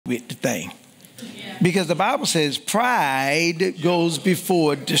with the thing. Because the Bible says pride goes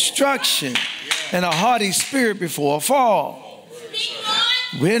before destruction and a haughty spirit before a fall.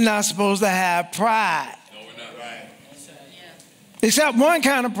 We're not supposed to have pride. Except one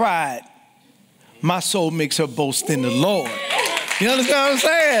kind of pride. My soul makes her boast in the Lord. You understand what I'm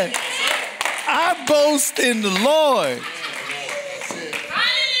saying? I boast in the Lord.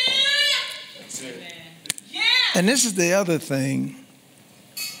 And this is the other thing.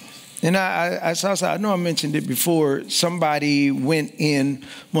 And I know I mentioned it before. Somebody went in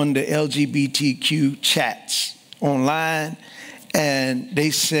one of the LGBTQ chats online, and they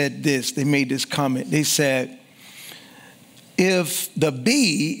said this. They made this comment. They said, if the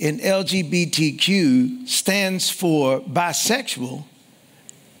B in LGBTQ stands for bisexual,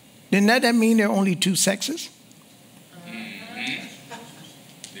 then does that mean there are only two sexes? There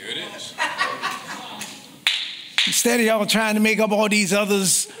it is. Instead of y'all trying to make up all these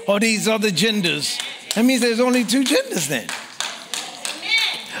others, all these other genders, that means there's only two genders then.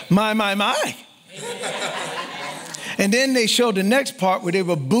 My. And then they showed the next part where they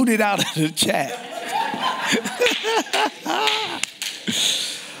were booted out of the chat.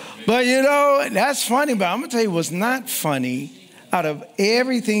 But you know, that's funny, but I'm going to tell you what's not funny. Out of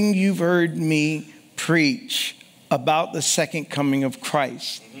everything you've heard me preach about the second coming of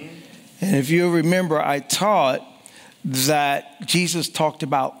Christ, and if you remember, I taught that Jesus talked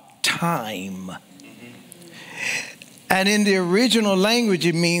about time. And in the original language,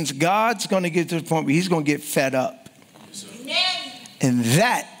 it means God's going to get to the point where he's going to get fed up. And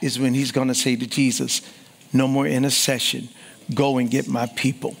that is when he's going to say to Jesus, no more intercession. Go and get my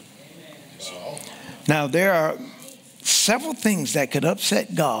people. Now, there are several things that could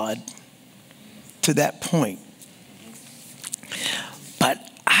upset God to that point. But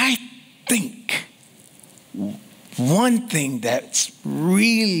I think one thing that's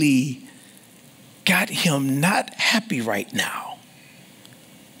really got him not happy right now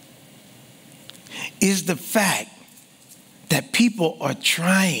is the fact that people are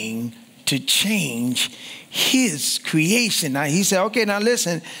trying to change his creation. Now, he said, okay, now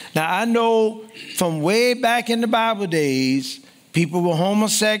listen. Now, I know from way back in the Bible days, people were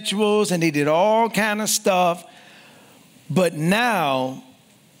homosexuals and they did all kind of stuff. But now,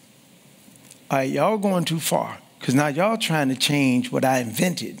 all right, y'all going too far. Because now y'all trying to change what I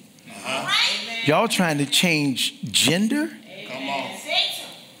invented. Y'all trying to change gender? Come on.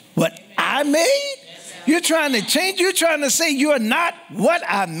 What I made? You're trying to change? You're trying to say you're not what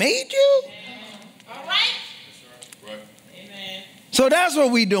I made you? All right. Right. Amen. So that's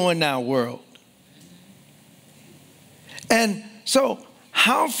what we're doing now, world. And so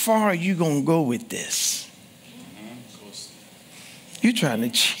how far are you going to go with this? You're trying to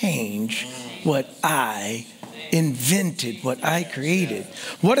change what I invented, what I created.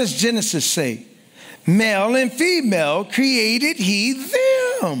 What does Genesis say? Male and female created he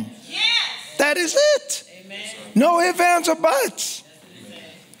them. Yes. That is it. Amen. No ifs, ands, or buts.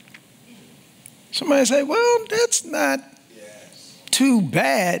 Somebody say, well, that's not too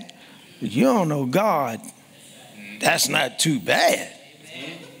bad. You don't know God. That's not too bad.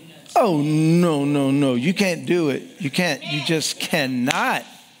 Oh, no. You can't do it. You can't. You just cannot.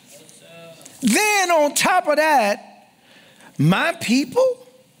 Then on top of that, my people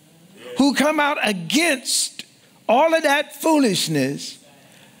who come out against all of that foolishness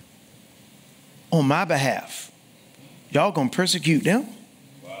on my behalf, y'all gonna persecute them?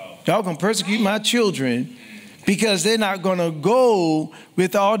 Y'all gonna persecute my children because they're not gonna go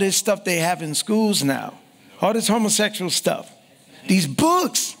with all this stuff they have in schools now, all this homosexual stuff, these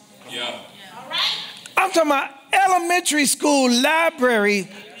books. Yeah. All right. I'm talking about elementary school library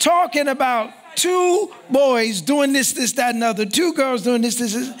talking about 2 boys doing this, that, and other, 2 girls doing this,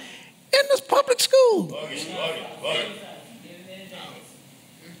 in this public school. Love it.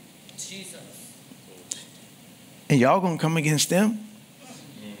 And y'all gonna come against them?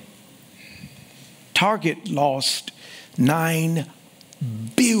 Target lost $9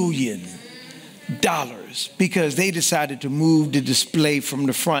 billion because they decided to move the display from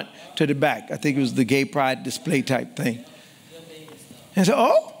the front to the back. I think it was the gay pride display type thing. And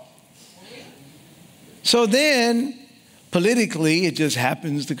so, so then politically it just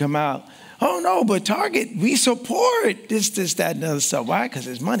happens to come out, oh no, but Target, we support this, that, and other stuff. Why? Because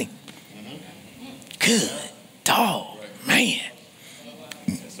it's money. Good dog, man.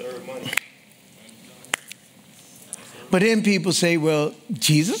 But then people say, well,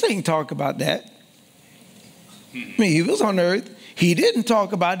 Jesus ain't talk about that. I mean, he was on earth. He didn't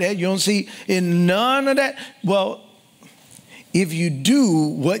talk about that. You don't see in none of that. Well, if you do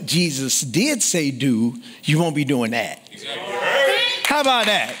what Jesus did say do, you won't be doing that. Exactly. How about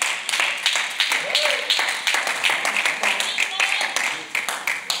that?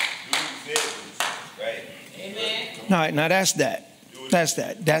 Amen. All right, now that's that. That's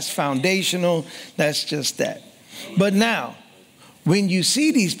that. That's foundational. That's just that. But now, when you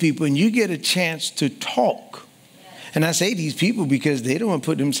see these people and you get a chance to talk, and I say these people because they don't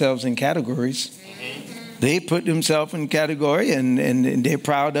put themselves in categories. They put themselves in category and they're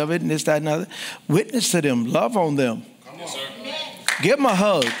proud of it and this, that, and other. Witness to them. Love on them. Yes, sir. Give them a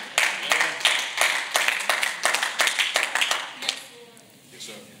hug. Yes,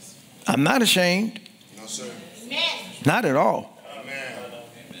 sir. I'm not ashamed. No, sir. Not at all. Amen.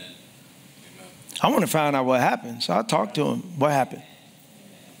 I want to find out what happened. So I talked to him. What happened?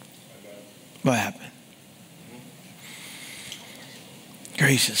 What happened?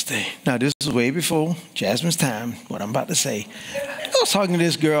 Gracious thing. Now, this is way before Jasmine's time, what I'm about to say. I was talking to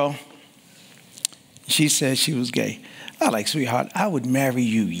this girl. She said she was gay. I like, sweetheart, I would marry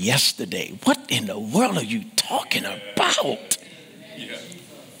you yesterday. What in the world are you talking about? Yeah.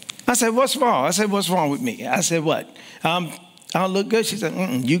 I said, what's wrong? I said, what's wrong with me? I said, what? I don't look good? She said,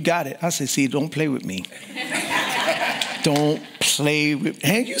 you got it. I said, see, don't play with me. Don't play with me.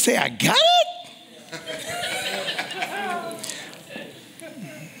 And you say, I got it?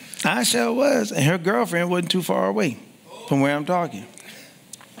 I sure was. And her girlfriend wasn't too far away from where I'm talking.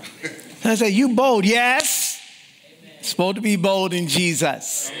 I said, you bold? Yes. Amen. Supposed to be bold in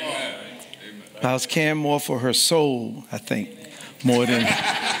Jesus. Amen. I was caring more for her soul, I think, more than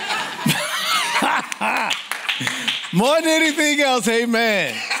more than anything else.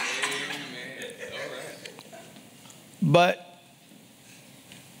 Amen. But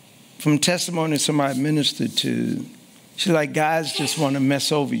from testimony somebody ministered to, she's like, guys just want to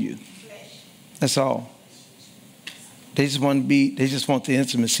mess over you. That's all. They just want to be, they just want the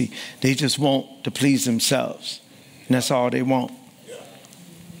intimacy. They just want to please themselves. And that's all they want.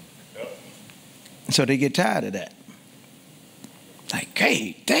 And so they get tired of that. Like,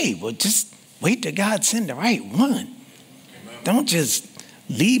 hey, Dave, well, just wait till God send the right one. Amen. Don't just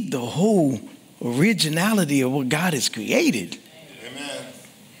leave the whole originality of what God has created. Amen.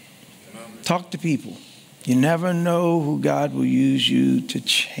 Talk to people. You never know who God will use you to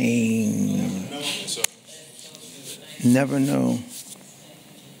change. Never know.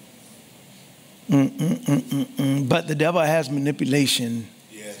 But the devil has manipulation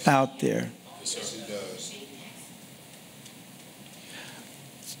out there. Yes, he does.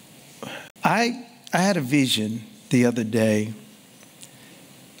 I had a vision the other day,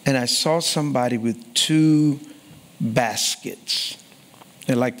 and I saw somebody with two baskets.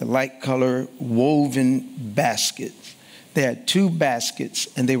 They're like the light color woven baskets. They had two baskets,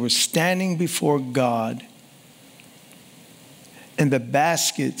 and they were standing before God. And the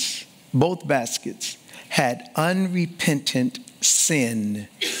baskets, both baskets, had unrepentant sin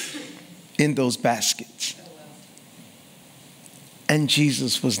in those baskets. And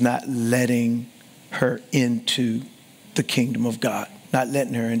Jesus was not letting her into the kingdom of God, not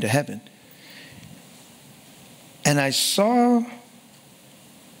letting her into heaven. And I saw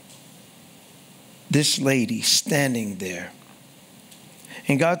this lady standing there.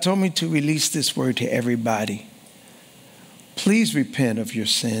 And God told me to release this word to everybody. Please repent of your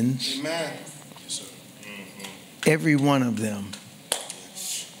sins. Amen. Yes, sir. Every one of them.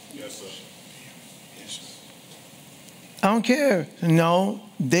 Yes, sir. Yes, sir. I don't care. No,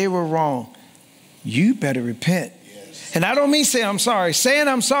 they were wrong. You better repent. Yes. And I don't mean say I'm sorry. Saying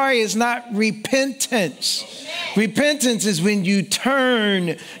I'm sorry is not repentance. Repentance is when you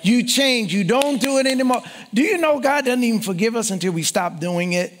turn, you change, you don't do it anymore. Do you know God doesn't even forgive us until we stop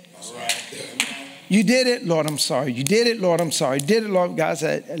doing it? That's right. You did it, Lord, I'm sorry. You did it, Lord, I'm sorry. You did it, Lord. God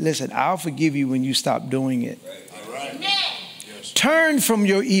said, listen, I'll forgive you when you stop doing it. All right. Yes. Turn from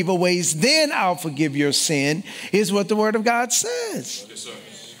your evil ways, then I'll forgive your sin, is what the word of God says. Yes, sir.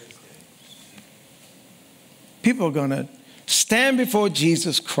 People are going to stand before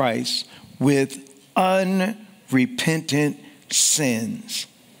Jesus Christ with unrepentant sins,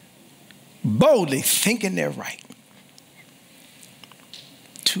 boldly thinking they're right.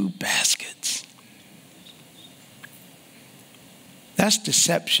 Two baskets. That's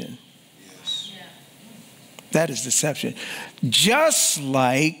deception. Yes. That is deception. Just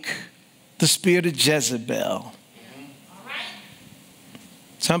like the spirit of Jezebel.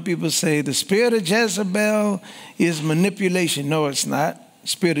 Some people say the spirit of Jezebel is manipulation. No, it's not. The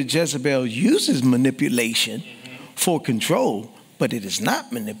spirit of Jezebel uses manipulation for control, but it is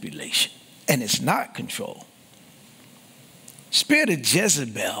not manipulation, and it's not control. Spirit of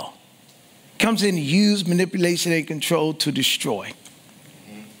Jezebel comes in to use manipulation and control to destroy,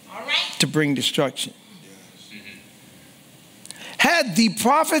 to bring destruction. had the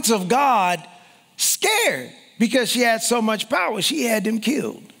prophets of God scared because she had so much power. She had them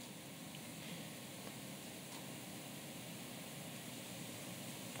killed.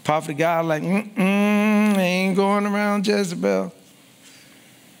 Prophet of God like, ain't going around Jezebel.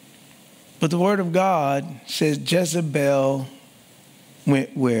 But the word of God says Jezebel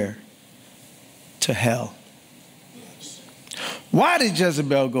went where? To hell. Why did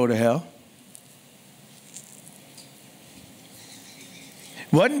Jezebel go to hell?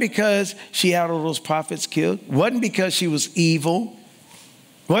 Wasn't because she had all those prophets killed. Wasn't because she was evil.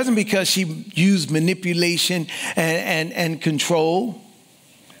 Wasn't because she used manipulation and control.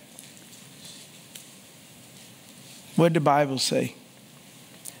 What did the Bible say?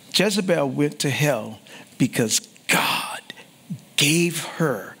 Jezebel went to hell because God gave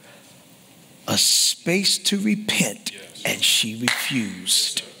her a space to repent, and she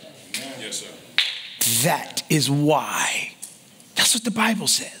refused. Yes, sir. That is why. That's what the Bible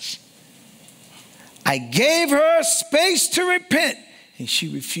says. I gave her space to repent, and she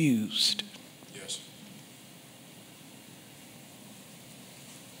refused. Yes.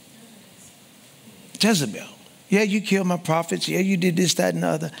 Jezebel. Yeah, you killed my prophets. Yeah, you did this, that, and the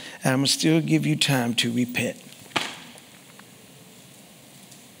other. And I'm going to still give you time to repent.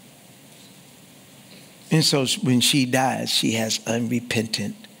 And so when she dies, she has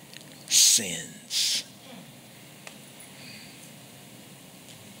unrepentant sins.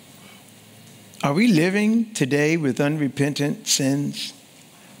 Are we living today with unrepentant sins?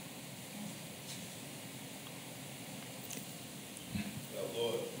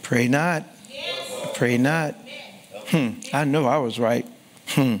 Pray not. Pray not. I know I was right.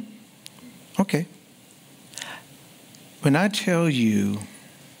 Okay. When I tell you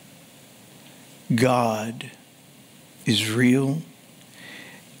God is real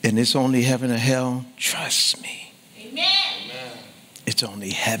and it's only heaven or hell, trust me. Amen. It's only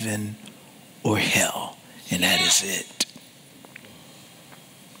heaven or hell, and that is it.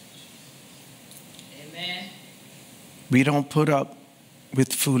 Amen. We don't put up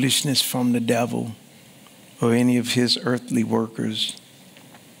with foolishness from the devil or any of his earthly workers.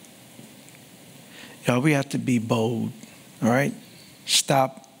 Y'all, we have to be bold, all right?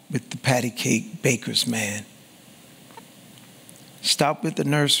 Stop with the patty cake baker's man. Stop with the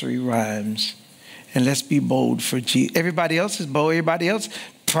nursery rhymes, and let's be bold for Jesus. Everybody else is bold. Everybody else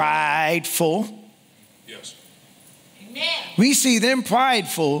prideful. Yes. Amen. We see them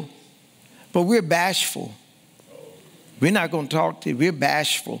prideful, but we're bashful. We're not going to talk to you. We're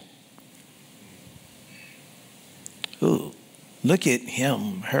bashful. Ooh, look at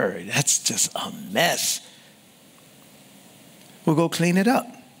him, her. That's just a mess. We'll go clean it up.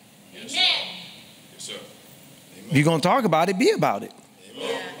 Yes, Amen. sir. Yes, sir. If you're going to talk about it, be about it.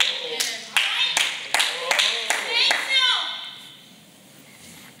 Amen.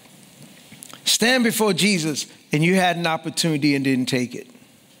 Stand before Jesus and you had an opportunity and didn't take it.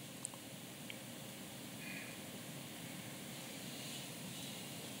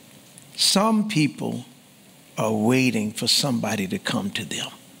 Some people are waiting for somebody to come to them.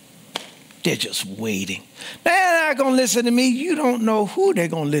 They're just waiting. They're not going to listen to me. You don't know who they're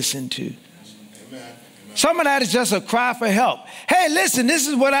going to listen to. Amen. Amen. Some of that is just a cry for help. Hey, listen, this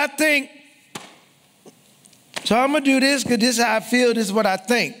is what I think. So I'm going to do this because this is how I feel. This is what I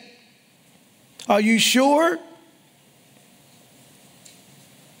think. Are you sure?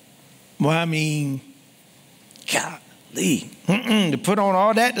 Well, I mean, golly. To put on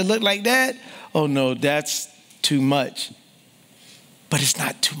all that to look like that? Oh, no, that's too much. But it's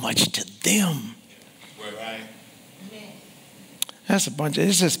not too much to them. Right. That's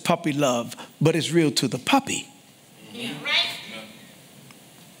it's just puppy love, but it's real to the puppy. Yeah, right?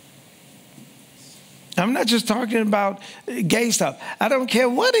 I'm not just talking about gay stuff. I don't care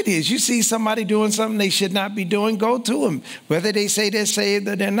what it is. You see somebody doing something they should not be doing, go to them. Whether they say they're saved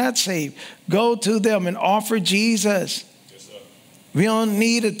or they're not saved, go to them and offer Jesus. Yes, sir. We don't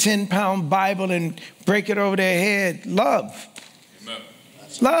need a 10-pound Bible and break it over their head. Love. Amen.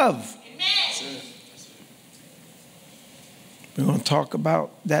 Love. Amen. We're going to talk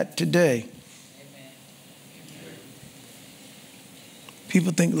about that today.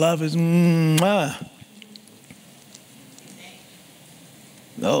 People think love is mwah.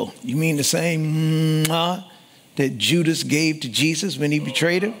 No, you mean the same mwah that Judas gave to Jesus when he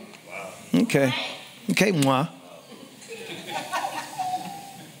betrayed him? Okay. Okay, mwah.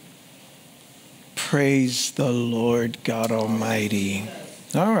 Praise the Lord God Almighty.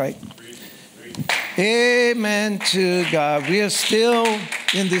 All right. Amen to God. We are still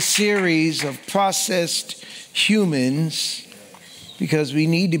in the series of processed humans because we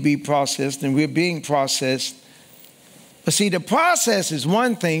need to be processed and we're being processed. But see, the process is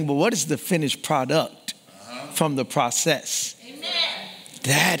one thing, but what is the finished product from the process? Amen.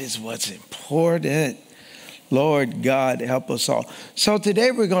 That is what's important. Lord God, help us all. So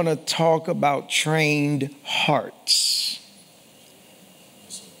today we're going to talk about trained hearts.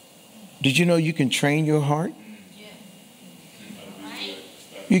 Did you know you can train your heart?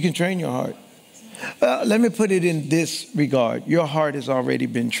 You can train your heart. Let me put it in this regard. Your heart has already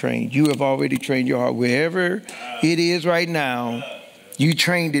been trained. You have already trained your heart. Wherever it is right now, you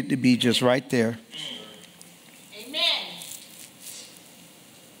trained it to be just right there. Amen.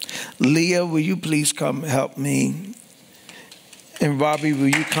 Leah, will you please come help me? And Robbie, will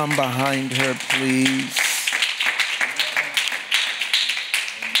you come behind her, please?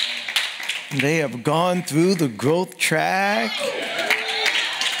 They have gone through the growth track.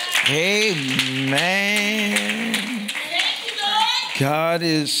 Amen. Thank you, Lord. God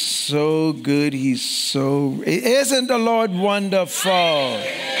is so good. He's so... Isn't the Lord wonderful?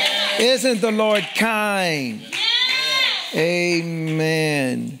 Isn't the Lord kind?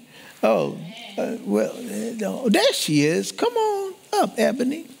 Amen. Oh, well, there she is. Come on up,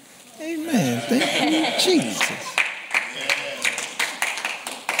 Ebony. Amen. Thank you, Jesus.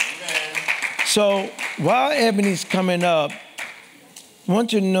 So while Ebony's coming up, I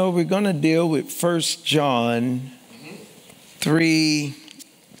want you to know we're going to deal with 1 John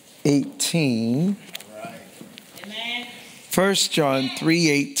 3:18. 1 John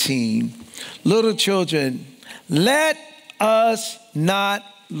 3:18. Little children, let us not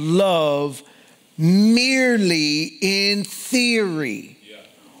love merely in theory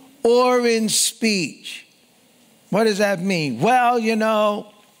or in speech. What does that mean? Well, you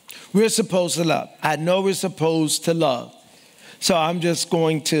know, we're supposed to love. I know we're supposed to love. So I'm just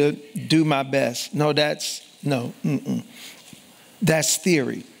going to do my best. No, that's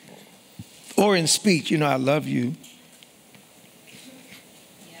theory. Or in speech, you know, I love you.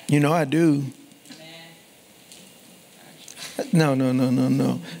 You know I do. No.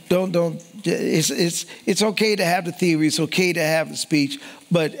 Don't. It's okay to have the theory. It's okay to have the speech.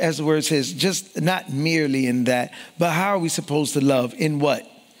 But as the word says, just not merely in that. But how are we supposed to love? In what?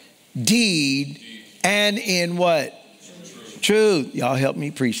 Deed. And in what? Truth. Y'all help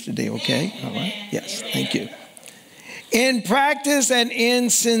me preach today, okay? All right. Yes, thank you. In practice and in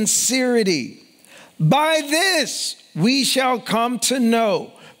sincerity. By this we shall come to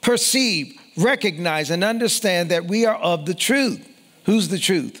know, perceive, recognize, and understand that we are of the truth. Who's the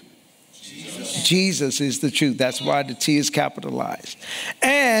truth? Jesus. Jesus is the truth. That's why the T is capitalized.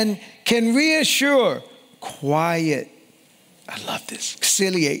 And can reassure, quiet, I love this,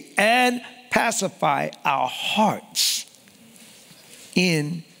 conciliate, and pacify our hearts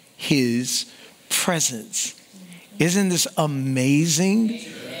in his presence. Isn't this amazing?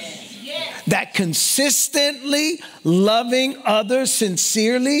 Yes. That consistently loving others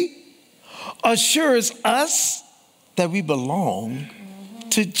sincerely assures us that we belong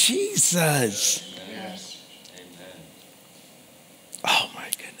to Jesus. Yes. Oh my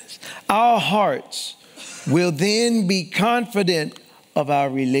goodness. Our hearts will then be confident of our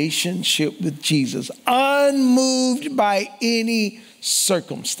relationship with Jesus, unmoved by any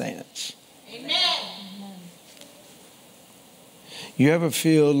circumstance. Amen. You ever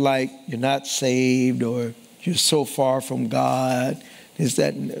feel like you're not saved or you're so far from God? Is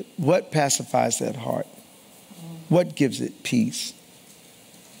that what pacifies that heart? What gives it peace?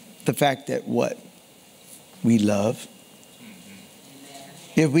 The fact that what? We love.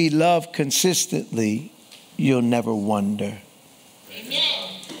 If we love consistently, you'll never wonder.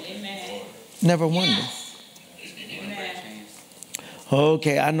 Amen. Never wonder. Yes.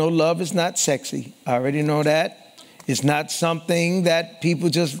 Okay, I know love is not sexy. I already know that. It's not something that people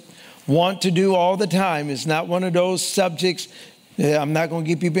just want to do all the time. It's not one of those subjects. I'm not going to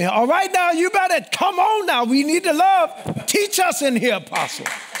get people in. All right, now, you better come on now. We need to love. Teach us in here, Apostle.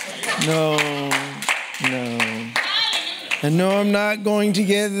 No. And no, I'm not going to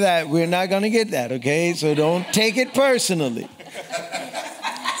get that. We're not going to get that, okay? So don't take it personally.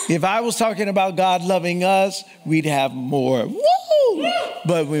 If I was talking about God loving us, we'd have more. Woo!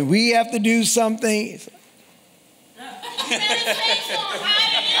 But when we have to do something,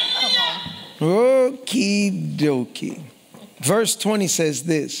 okie dokie. Verse 20 says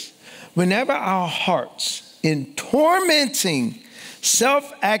this: whenever our hearts in tormenting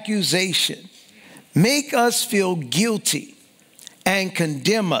self-accusation make us feel guilty and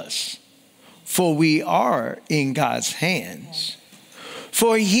condemn us, for we are in God's hands.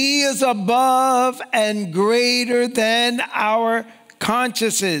 For he is above and greater than our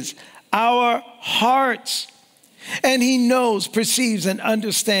consciences, our hearts. And he knows, perceives, and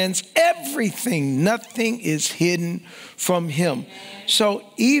understands everything. Nothing is hidden from him. So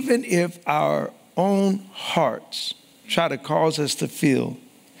even if our own hearts try to cause us to feel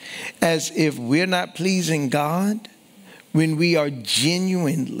as if we're not pleasing God, when we are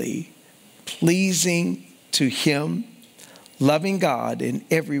genuinely pleasing to him, loving God and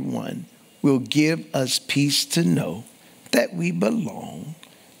everyone will give us peace to know that we belong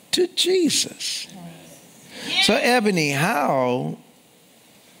to Jesus. So, Ebony, how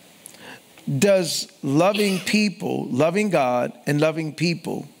does loving people, loving God and loving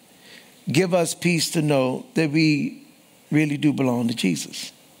people give us peace to know that we really do belong to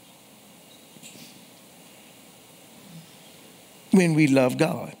Jesus? When we love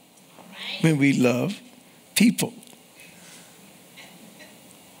God, when we love people.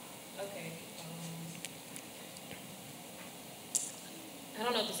 Okay. I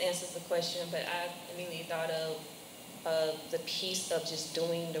don't know if this answers the question, but I immediately thought of the piece of just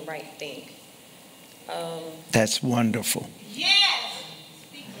doing the right thing. That's wonderful. Yes.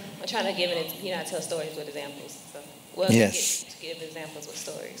 I'm trying to give it, I tell stories with examples. So, Yes. to give examples with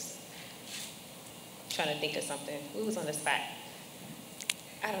stories. I'm trying to think of something. Who was on the spot?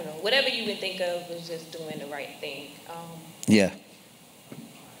 I don't know. Whatever you would think of was just doing the right thing. Yeah.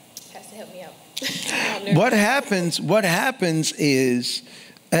 Has to help me out. What happens is,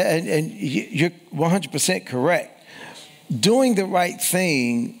 and you're 100% correct, doing the right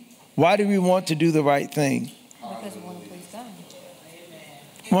thing. Why do we want to do the right thing? Because we want to please God.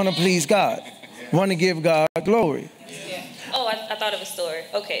 Want to please God. Want to give God glory. Yeah. Oh, I thought of a story.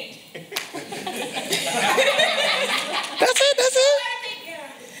 Okay. That's it.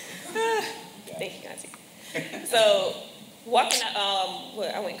 Thank you, Auntie. So, walking,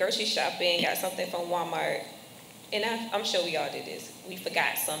 I went grocery shopping, got something from Walmart, and I'm sure we all did this. We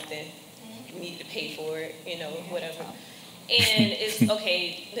forgot something. We needed to pay for it, whatever. And it's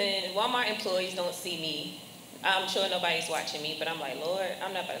okay, then Walmart employees don't see me. I'm sure nobody's watching me, but I'm like, Lord,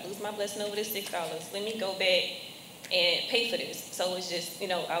 I'm not about to lose my blessing over this $6. Let me go back and pay for this. So it's just,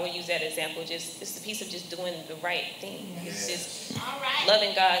 I would use that example. Just it's the piece of just doing the right thing. It's just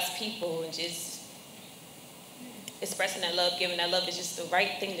loving God's people and just expressing that love, giving that love is just the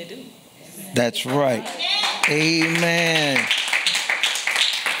right thing to do. That's right. Amen.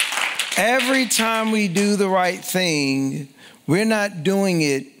 Every time we do the right thing, we're not doing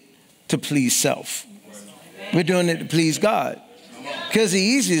it to please self. We're doing it to please God. Because the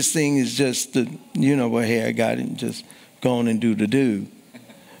easiest thing is just to, well, hey, I got it, and just go on and do the do.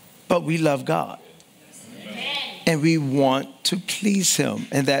 But we love God. And we want to please him.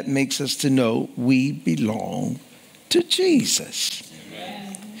 And that makes us to know we belong to Jesus.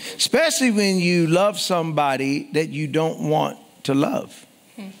 Especially when you love somebody that you don't want to love.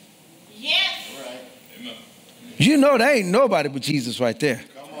 Yes. There ain't nobody but Jesus right there.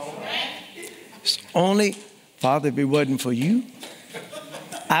 It's only, Father, if it wasn't for you,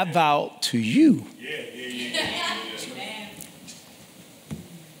 I vow to you.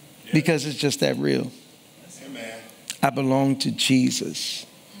 Because it's just that real. I belong to Jesus.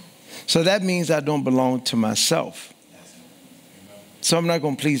 So that means I don't belong to myself. So I'm not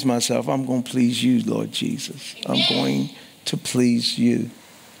going to please myself. I'm going to please you, Lord Jesus. I'm going to please you.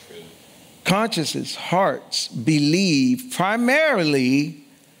 Consciences, hearts believe primarily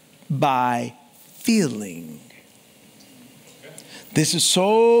by feeling. This is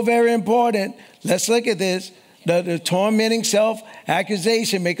so very important. Let's look at this. The tormenting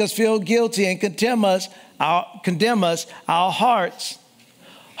self-accusation make us feel guilty and condemn us. Our hearts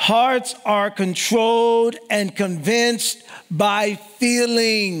are controlled and convinced by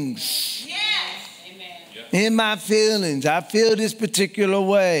feelings. Yes. Amen. In my feelings, I feel this particular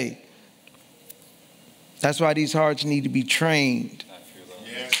way. That's why these hearts need to be trained.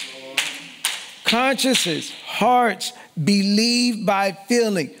 Yes, Lord. Consciences, hearts believe by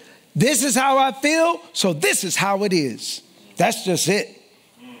feeling. This is how I feel, so this is how it is. That's just it.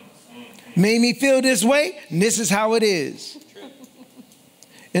 Made me feel this way, and this is how it is.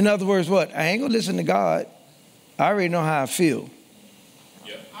 In other words, what? I ain't gonna listen to God. I already know how I feel.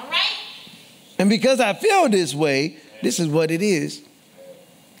 Yep. All right. And because I feel this way, this is what it is.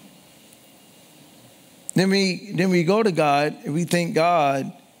 Then we go to God and we think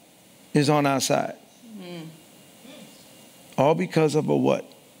God is on our side. All because of a what?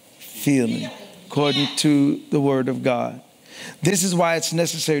 Feeling, according to the word of God. This is why it's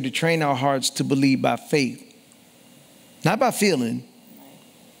necessary to train our hearts to believe by faith. Not by feeling,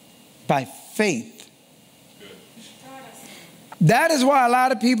 by faith. That is why a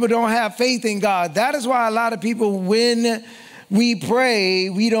lot of people don't have faith in God. That is why a lot of people, when we pray,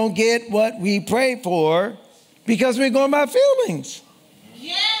 we don't get what we pray for Because we're going by feelings.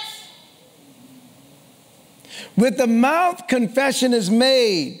 Yes. With the mouth, confession is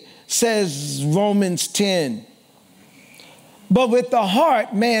made, says Romans 10. But with the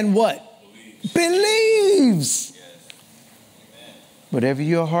heart, man what? Believes. Whatever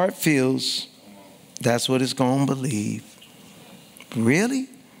your heart feels, that's what it's going to believe. Really?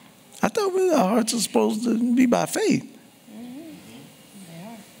 I thought our hearts are supposed to be by faith.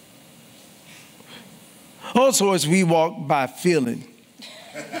 Also, as we walk by feeling,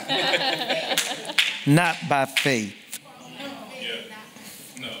 not by faith.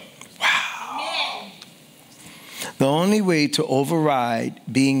 Wow. The only way to override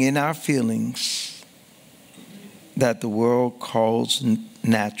being in our feelings that the world calls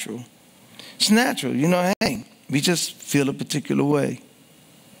natural. It's natural, you know, hey, we just feel a particular way.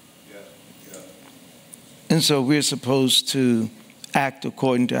 And so we're supposed to act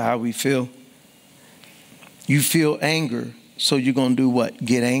according to how we feel. You feel anger, so you're going to do what?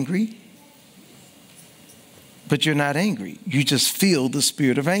 Get angry? But you're not angry. You just feel the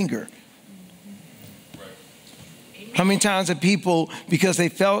spirit of anger. How many times have people, because they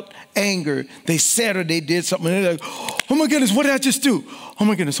felt anger, they said or they did something, and they're like, oh my goodness, what did I just do? Oh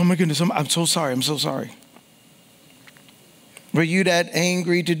my goodness, I'm so sorry, I'm so sorry. Were you that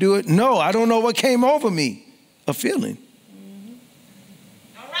angry to do it? No, I don't know what came over me. A feeling.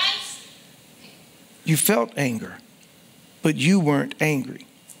 All right. You felt anger, but you weren't angry.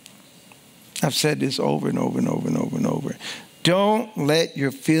 I've said this over and over and over and over and over. Don't let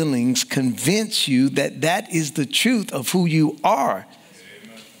your feelings convince you that that is the truth of who you are.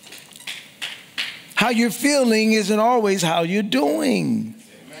 Amen. How you're feeling isn't always how you're doing.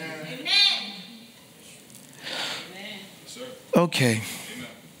 Amen. Amen. Okay. You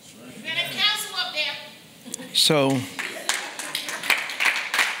better counsel up there. So,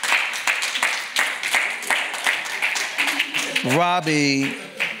 Robbie,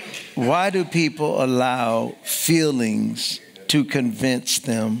 why do people allow feelings to convince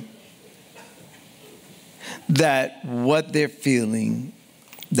them that what they're feeling,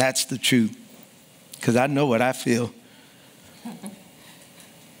 that's the truth? Because I know what I feel.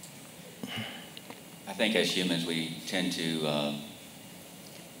 I think as humans, we tend to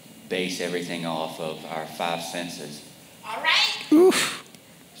base everything off of our five senses. All right. Oof.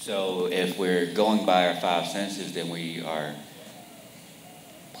 So if we're going by our five senses, then we are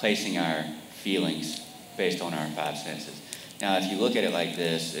placing our feelings based on our five senses. Now, if you look at it like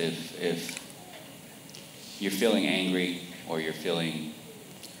this, if you're feeling angry or you're feeling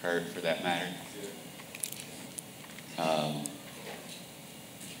hurt for that matter,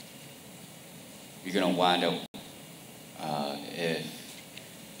 you're going to wind up, if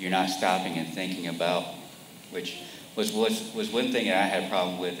you're not stopping and thinking about, which was one thing that I had a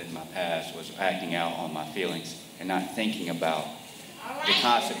problem with in my past, was acting out on my feelings and not thinking about the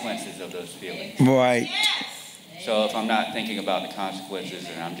consequences of those feelings. Right. So if I'm not thinking about the consequences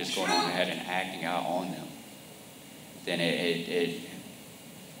and I'm just going on ahead and acting out on them, then it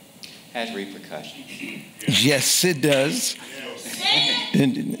has repercussions. Yes, it does.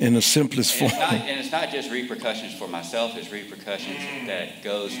 In the simplest form. And it's not just repercussions for myself, it's repercussions that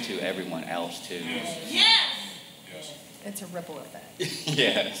goes to everyone else too. Yes. It's a ripple effect.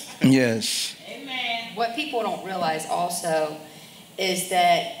 Yes. Yes. Amen. What people don't realize also is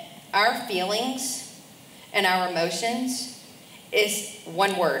that our feelings and our emotions is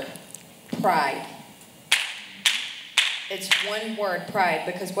one word: pride. It's one word, pride,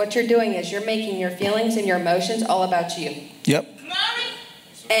 because what you're doing is you're making your feelings and your emotions all about you. Yep.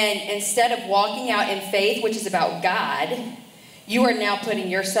 And instead of walking out in faith, which is about God, you are now putting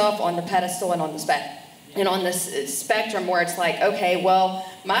yourself on the pedestal and on the this spectrum where it's like, okay, well,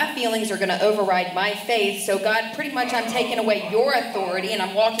 my feelings are going to override my faith, so God, pretty much I'm taking away your authority and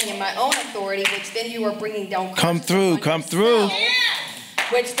I'm walking in my own authority, which then you are bringing down. Come through.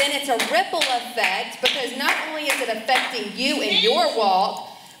 Which then it's a ripple effect, because not only is it affecting you in your walk,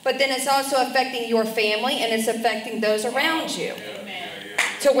 but then it's also affecting your family and it's affecting those around you.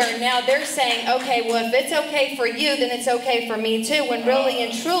 To where now they're saying, okay, well, if it's okay for you, then it's okay for me too. When really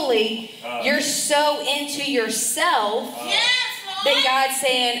and truly, you're so into yourself that God's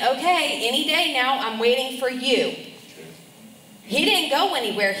saying, okay, any day now, I'm waiting for you. He didn't go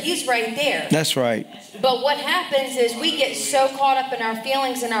anywhere. He's right there. That's right. But what happens is we get so caught up in our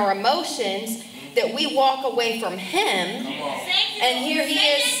feelings and our emotions that we walk away from Him. And here He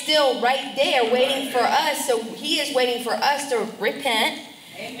is still right there waiting for us. So He is waiting for us to repent,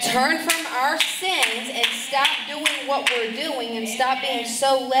 turn from our sins, and stop doing what we're doing and stop being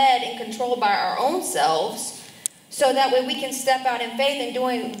so led and controlled by our own selves so that way we can step out in faith and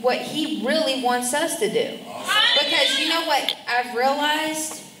doing what he really wants us to do. Because you know what I've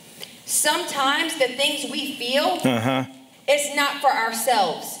realized? Sometimes the things we feel, it's not for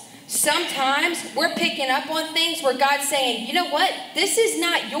ourselves. Sometimes we're picking up on things where God's saying, you know what? This is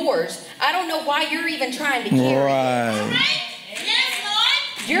not yours. I don't know why you're even trying to carry it. Yes,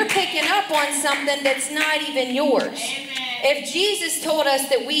 Lord. You're picking up on something that's not even yours. Amen. If Jesus told us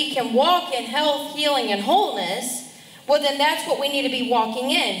that we can walk in health, healing, and wholeness, well, then that's what we need to be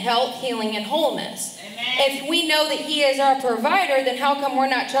walking in, health, healing, and wholeness. Amen. If we know that he is our provider, then how come we're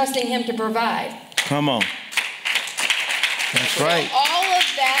not trusting him to provide? Come on. That's right. So all of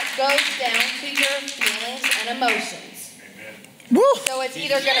that goes down to your feelings and emotions. Woo. So it's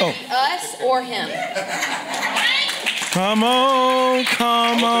either going to be us or him. Come on,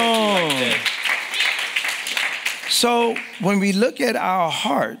 come on. So when we look at our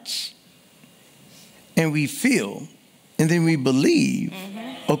hearts and we feel and then we believe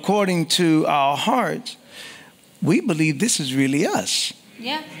according to our hearts, we believe this is really us.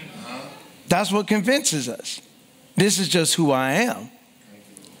 Yeah. That's what convinces us. This is just who I am.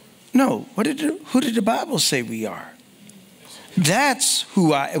 No, who did the Bible say we are? That's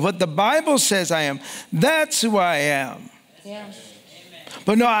what the Bible says I am. That's who I am. Yeah.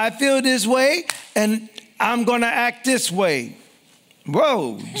 But no, I feel this way and I'm going to act this way.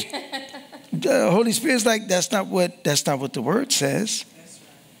 Whoa. The Holy Spirit's like, that's not what the word says.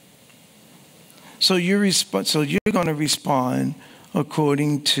 So you're going to respond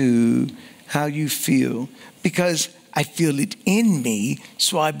according to how you feel, because I feel it in me,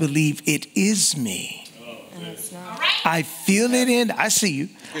 so I believe it is me. I feel it I see you.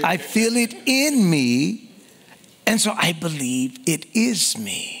 I feel it in me, and so I believe it is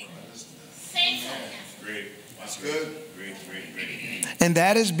me. Great. That's good. Great. And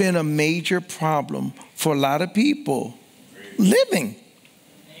that has been a major problem for a lot of people living.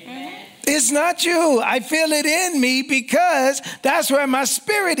 It's not you. I feel it in me because that's where my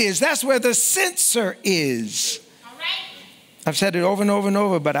spirit is. That's where the sensor is. All right. I've said it over and over and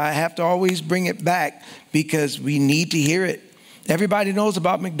over, but I have to always bring it back because we need to hear it. Everybody knows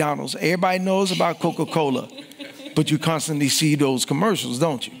about McDonald's. Everybody knows about Coca-Cola. But you constantly see those commercials,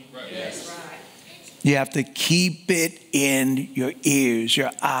 don't you? Yes. You have to keep it in your ears,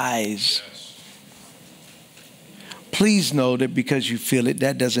 your eyes. Please know that because you feel it,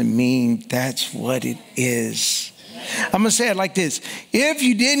 that doesn't mean that's what it is. I'm going to say it like this. If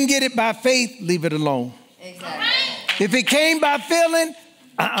you didn't get it by faith, leave it alone. Exactly. If it came by feeling,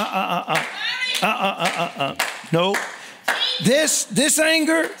 no. This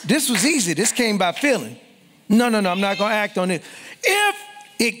anger, this was easy. This came by feeling. No, I'm not going to act on it. If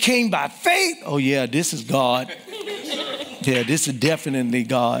it came by faith, oh yeah, this is God. Yeah, this is definitely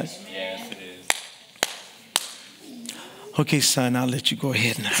God. Yes, it is. Okay, son, I'll let you go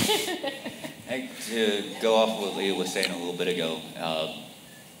ahead now. To go off what Leah was saying a little bit ago,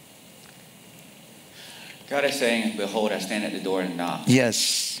 God is saying, behold, I stand at the door and knock.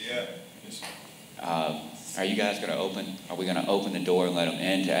 Yes. Are you guys going to open? Are we going to open the door and let him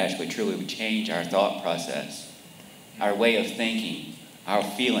in to actually truly change our thought process, our way of thinking, our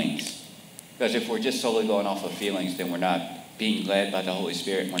feelings? Because if we're just solely going off of feelings, then we're not being led by the Holy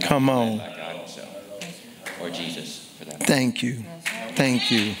Spirit. We're not Come being on. led by God himself or Jesus for that. Thank you. Thank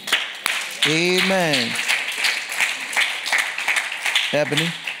you. Amen. Ebony?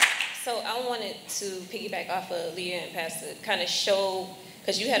 So I wanted to piggyback off of Leah and Pastor, kind of show,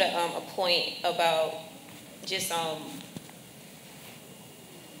 because you had a point about just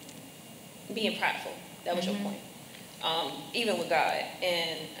being prideful. That was your point. Even with God.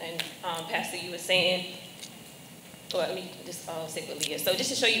 And Pastor, you were saying, well, let me just stick with Leah. So just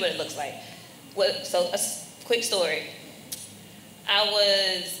to show you what it looks like. So a quick story. I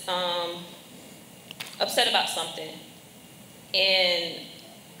was upset about something, and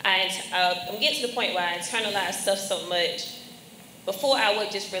I'm getting to the point where I internalize stuff so much. Before I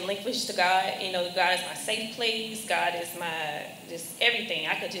would just relinquish to God, God is my safe place. God is my just everything.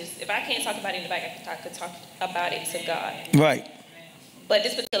 I could just, if I can't talk about it in the back, I could talk about it to God. Right. But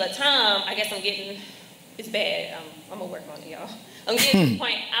this particular time, I guess it's bad. I'm gonna work on it, y'all. I'm getting to the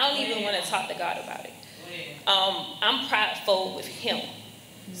point I don't even want to talk to God about it. I'm prideful with Him.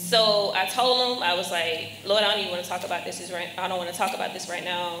 So I told Him, I was like, Lord, I don't even want to talk about this. I don't want to talk about this right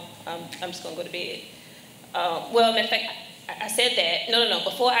now. I'm just gonna go to bed. Well, in fact, I said that. No.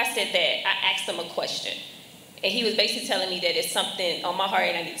 Before I said that, I asked Him a question. And He was basically telling me that it's something on my heart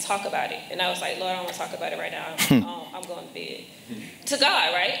and I need to talk about it. And I was like, Lord, I don't want to talk about it right now. I'm going to bed. To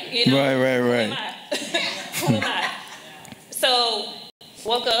God, right? Right. Who am I? Who am I? So,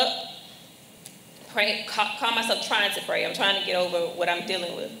 woke up, pray, call myself trying to pray. I'm trying to get over what I'm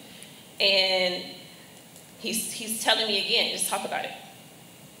dealing with. And he's telling me again, just talk about it.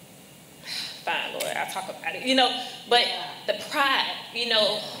 Fine, Lord, I'll talk about it. But the pride,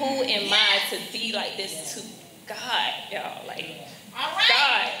 who am I to be like this to God, y'all? Like,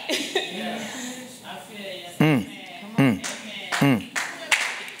 God.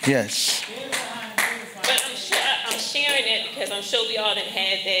 Yes. But I'm sharing it because I'm sure we all done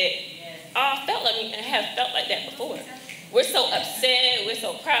had that. I have felt like that before. We're so upset. We're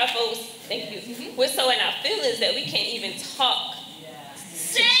so prideful. Thank you. We're so in our feelings that we can't even talk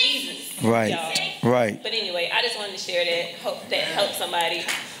to Jesus. Right. Y'all. Right. But anyway, I just wanted to share that. Hope that helped somebody.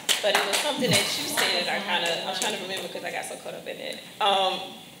 But it was something that you said that I'm trying to remember because I got so caught up in it.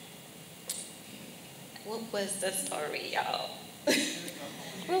 What was the story, y'all?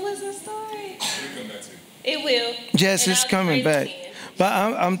 What was the story? It'll come back to you. It will. Yes, it's coming back. But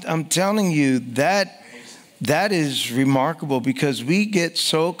I'm telling you that is remarkable because we get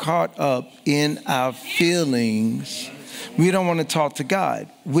so caught up in our feelings, we don't want to talk to God,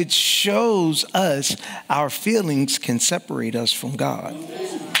 which shows us our feelings can separate us from God.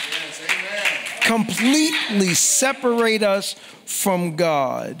 Completely separate us from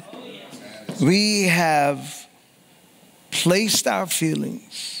God. We have placed our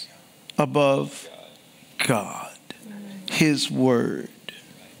feelings above God, His word,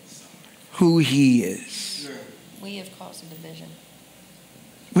 who He is. We have caused a division.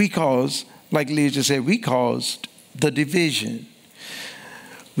 We caused, like Leah just said, we caused the division.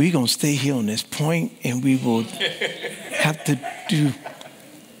 We're going to stay here on this point and we will have to do.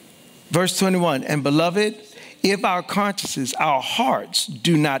 Verse 21, and beloved, if our consciences, our hearts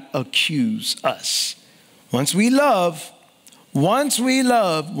do not accuse us. Once we're not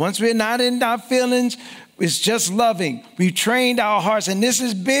in our feelings, it's just loving. We've trained our hearts, and this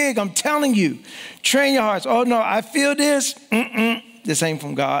is big, I'm telling you. Train your hearts. Oh, no, I feel this. This ain't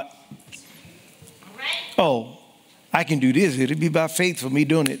from God. Oh, I can do this. It'll be by faith for me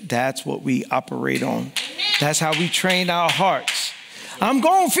doing it. That's what we operate on. That's how we train our hearts. I'm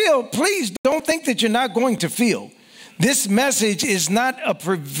going to feel. Please don't think that you're not going to feel. This message is not a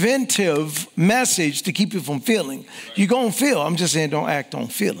preventive message to keep you from feeling. You're going to feel. I'm just saying don't act on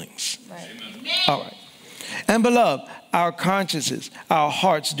feelings. Right. All right. And beloved, our consciences, our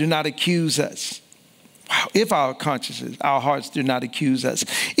hearts do not accuse us. Wow. If our consciences, our hearts do not accuse us,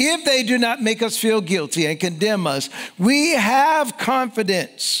 if they do not make us feel guilty and condemn us, we have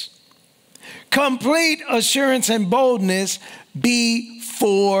confidence, complete assurance and boldness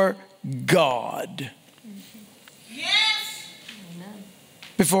before God. Yes.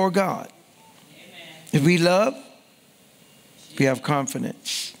 Before God. Amen. If we love, we have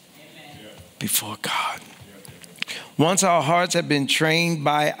confidence. Amen. Before God. Once our hearts have been trained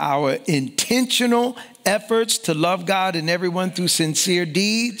by our intentional efforts to love God and everyone through sincere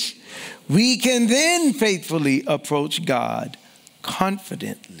deeds, we can then faithfully approach God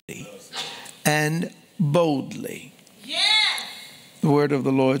confidently and boldly. Yes. The word of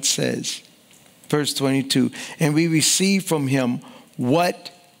the Lord says, verse 22, and we receive from him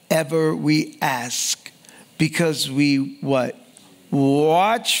whatever we ask because we what?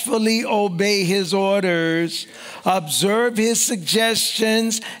 Watchfully obey his orders, observe his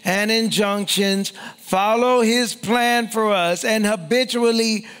suggestions and injunctions, follow his plan for us, and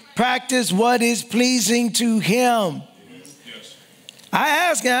habitually practice what is pleasing to him. Yes. I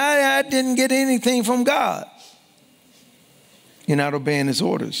asked him, I didn't get anything from God. You're not obeying his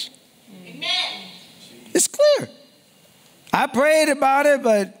orders. Amen. It's clear. I prayed about it,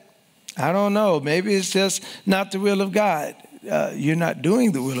 but I don't know. Maybe it's just not the will of God. You're not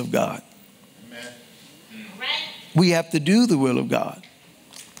doing the will of God. Amen. We have to do the will of God.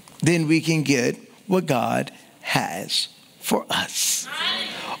 Then we can get what God has for us.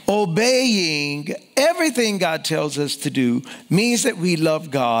 Obeying everything God tells us to do means that we love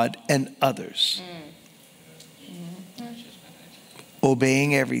God and others.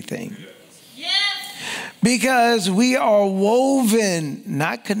 Obeying everything. Yes. Because we are woven,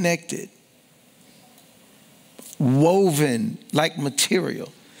 not connected. Woven like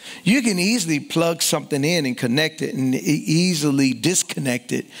material. You can easily plug something in and connect it and easily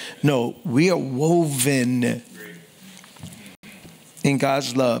disconnect it. No, we are woven in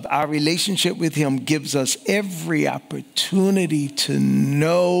God's love. Our relationship with him gives us every opportunity to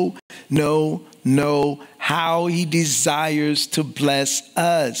know how he desires to bless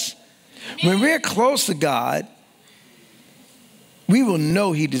us. When we're close to God, we will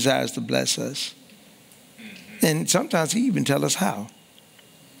know he desires to bless us. And sometimes he even tells us how.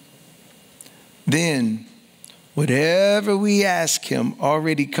 Then Whatever we ask him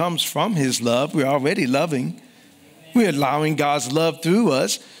already comes from his love. We're already loving. We're allowing God's love through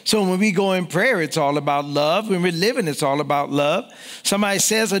us. So when we go in prayer, it's all about love. When we're living, it's all about love. Somebody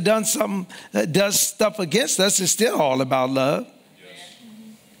says or done something that does stuff against us, it's still all about love. Yes.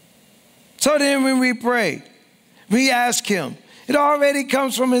 So then when we pray, we ask him. It already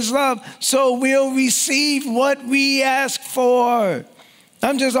comes from his love. So we'll receive what we ask for.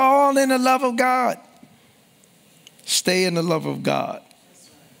 I'm just all in the love of God. Stay in the love of God.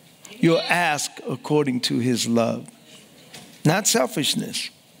 You'll ask according to his love. Not selfishness.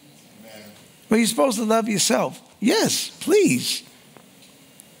 Well, you're supposed to love yourself. Yes, please.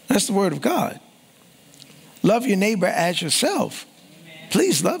 That's the word of God. Love your neighbor as yourself.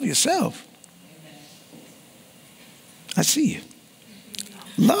 Please love yourself. I see you.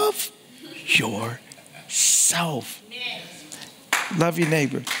 Love yourself. Love your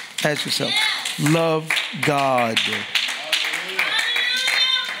neighbor as yourself. Love God.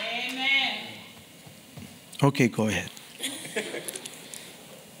 Okay, go ahead. To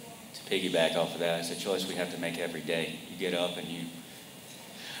piggyback off of that, it's a choice we have to make every day. You get up and you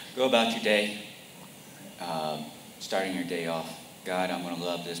go about your day, starting your day off. God, I'm going to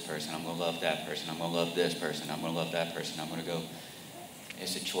love this person. I'm going to love that person. I'm going to love this person. I'm going to love that person. I'm going to go.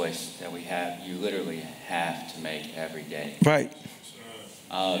 It's a choice that we have. You literally have to make every day. Right.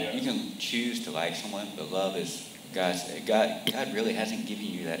 You can choose to like someone, but love is God really hasn't given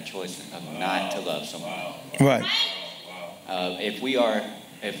you that choice of not to love someone. Right. If we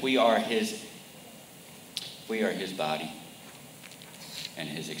are his body and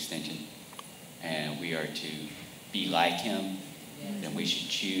his extension, and we are to be like him, then we should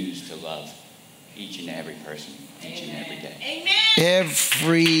choose to love each and every person, each and every day. Amen.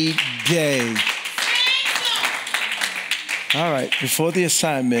 Every day. All right, before the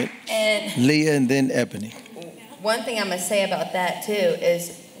assignment, Leah and then Ebony. One thing I'm going to say about that too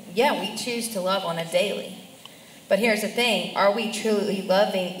is, yeah, we choose to love on a daily. But here's the thing, are we truly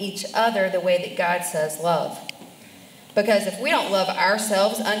loving each other the way that God says love? Because if we don't love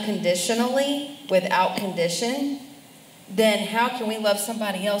ourselves unconditionally, without condition, then how can we love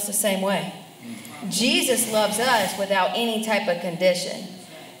somebody else the same way? Jesus loves us without any type of condition.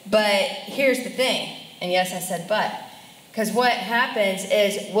 But here's the thing, and yes, I said but, because what happens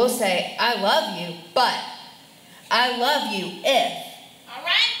is we'll say, I love you, but I love you if. All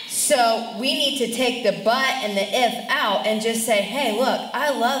right. So we need to take the but and the if out and just say, hey, look,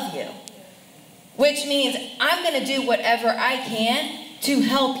 I love you. Which means I'm going to do whatever I can to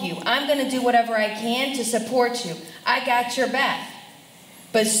help you. I'm going to do whatever I can to support you. I got your back.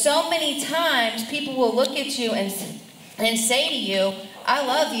 But so many times people will look at you and say to you, I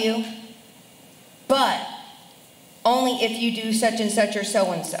love you, but only if you do such and such or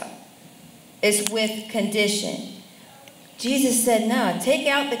so and so. It's with condition. Jesus said, no, take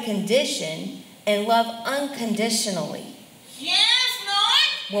out the condition and love unconditionally. Yes,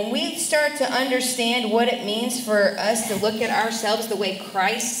 Lord. When we start to understand what it means for us to look at ourselves the way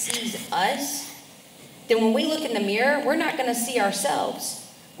Christ sees us, then when we look in the mirror, we're not going to see ourselves.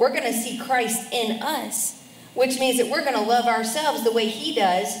 We're going to see Christ in us, which means that we're going to love ourselves the way he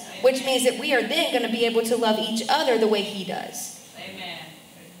does, which means that we are then going to be able to love each other the way he does. Amen.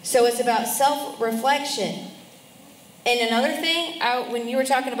 So it's about self-reflection. And another thing, when you were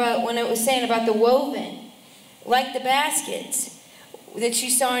talking about, when it was saying about the woven, like the baskets that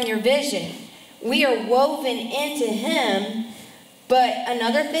you saw in your vision, we are woven into him. But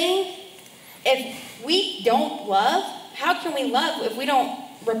another thing, if we don't love, how can we love if we don't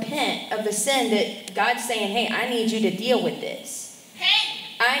repent of the sin that God's saying, hey, I need you to deal with this. Hey.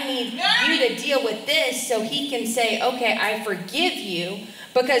 I need you to deal with this so he can say, okay, I forgive you.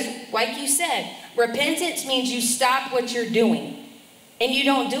 Because like you said, repentance means you stop what you're doing and you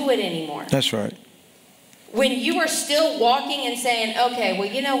don't do it anymore. That's right. When you are still walking and saying, okay, well,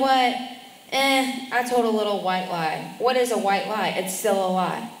 you know what? I told a little white lie. What is a white lie? It's still a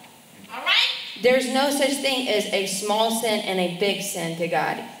lie. All right. There's no such thing as a small sin and a big sin to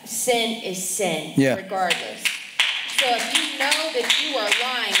God. Sin is sin, regardless. So if you know that you are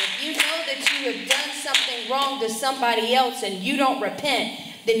lying, if you know that you have done something wrong to somebody else and you don't repent,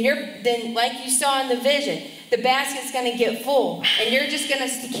 then like you saw in the vision, the basket's going to get full. And you're just going to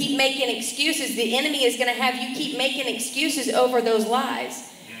keep making excuses. The enemy is going to have you keep making excuses over those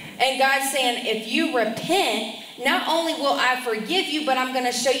lies. And God's saying, if you repent, not only will I forgive you, but I'm going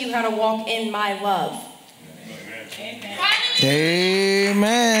to show you how to walk in my love. Amen.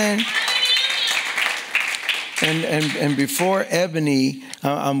 Amen. And before Ebony,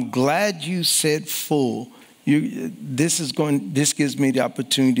 I'm glad you said full, This gives me the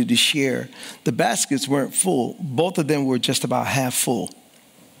opportunity to share. The baskets weren't full. Both of them were just about half full.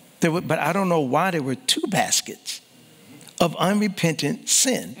 But I don't know why there were 2 baskets of unrepentant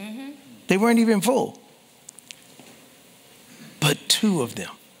sin. Mm-hmm. They weren't even full. But 2 of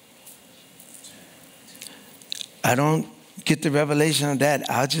them. I don't get the revelation of that.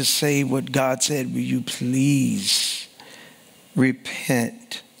 I'll just say what God said. Will you please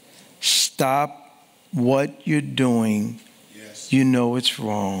repent? Stop what you're doing. Yes. You know it's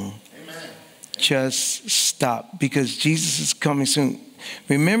wrong. Amen. Just stop, because Jesus is coming soon.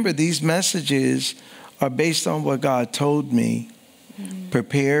 Remember, these messages are based on what God told me. Mm-hmm.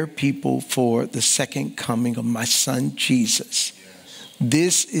 Prepare people for the second coming of my son, Jesus. Yes.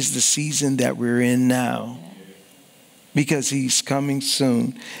 This is the season that we're in now, because he's coming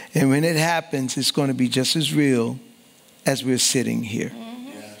soon. And when it happens, it's going to be just as real as we're sitting here. Mm-hmm.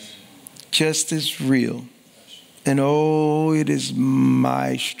 Yes. Just as real. And oh, it is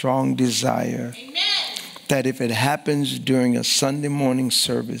my strong desire, amen, that if it happens during a Sunday morning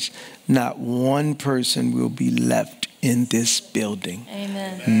service, not one person will be left in this building.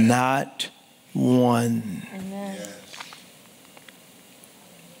 Amen. Not one. Amen.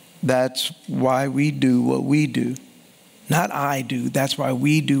 That's why we do what we do. Not I do. That's why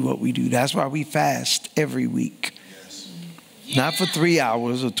we do what we do. That's why we fast every week. Yes. Not for 3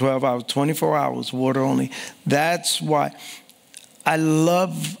 hours or 12 hours, 24 hours, water only. That's why I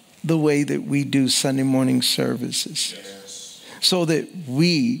love the way that we do Sunday morning services. Yes. So that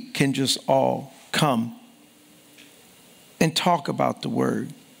we can just all come and talk about the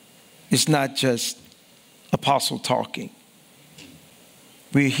word. It's not just apostle talking.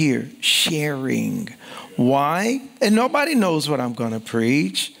 We're here sharing. Why? And nobody knows what I'm going to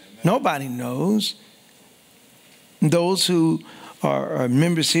preach. Nobody knows. Those who are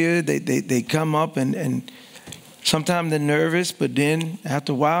members here, they come up and sometimes they're nervous, but then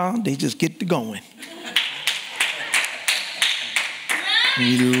after a while, they just get to going.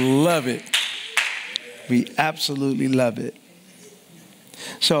 We love it. We absolutely love it.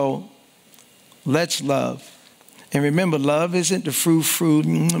 So let's love. And remember, love isn't the fruit.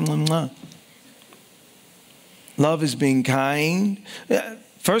 Love is being kind.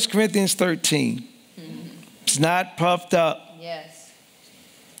 1 Corinthians 13. It's not puffed up. Yes.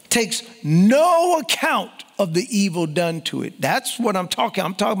 Takes no account of the evil done to it. That's what I'm talking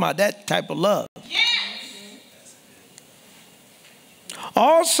about that type of love. Yes.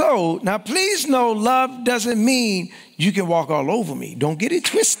 Also, now please know, love doesn't mean you can walk all over me. Don't get it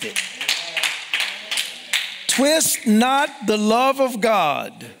twisted. Twist not the love of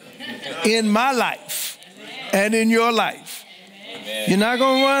God in my life and in your life. You're not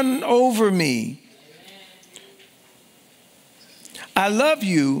going to run over me. I love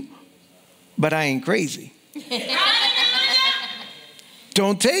you, but I ain't crazy.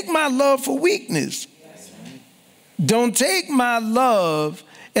 Don't take my love for weakness. Don't take my love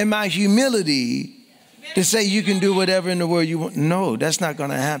and my humility to say you can do whatever in the world you want. No, that's not going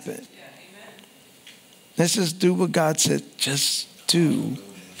to happen. Let's just do what God says. Just do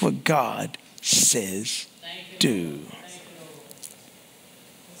what God says do.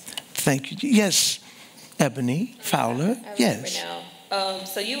 Thank you. Yes, Ebony Fowler. Yes.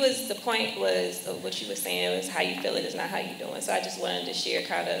 So the point was of what you were saying was how you feel it is not how you doing. So I just wanted to share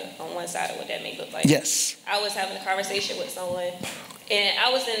kind of on one side of what that may look like. Yes. I was having a conversation with someone, and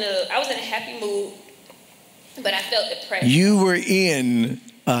I was in a happy mood, but I felt depressed. You were in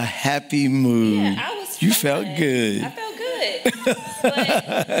a happy mood. Yeah, I was. You felt good. I felt good,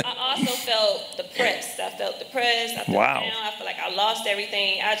 but I also felt depressed. I felt down. I felt like I lost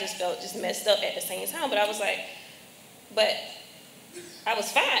everything. I just felt messed up at the same time. But I was like, but I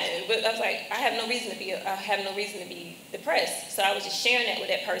was fine. But I was like, I have no reason to be depressed. So I was just sharing that with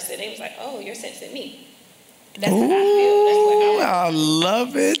that person. They was like, oh, you're sensing me. That's how I feel. That's what I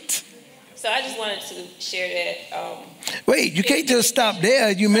love it. So I just wanted to share that. Wait, you can't just stop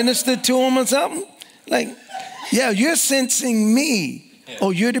there. You ministered to him or something? Like, yeah, you're sensing me. Yeah.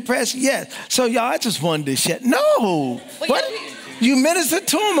 Oh, you're depressed? Yes. So y'all, I just wanted to share. No. What? You ministered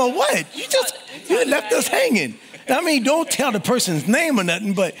to him or what? You left us hanging. I mean, don't tell the person's name or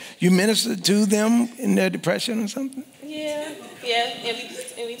nothing, but you ministered to them in their depression or something? Yeah.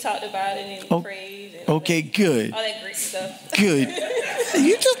 And we talked about it and prayed. And okay, good. All that great stuff. Good.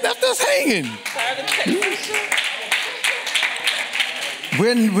 You just left us hanging.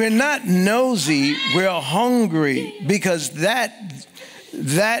 We're not nosy, we're hungry, because that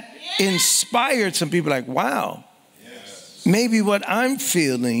inspired some people like, wow, maybe what I'm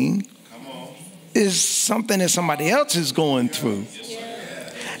feeling is something that somebody else is going through.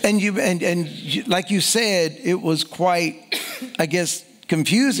 Like you said, it was quite, I guess,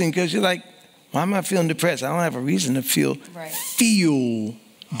 confusing because you're like, why am I feeling depressed? I don't have a reason to feel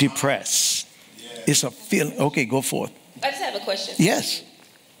depressed. It's a feeling. Okay, go forth. I just have a question. Yes.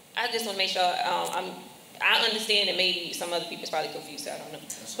 I just want to make sure I understand that maybe some other people's probably confused. I don't know.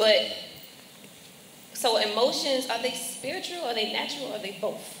 But so emotions, are they spiritual? Are they natural? Or are they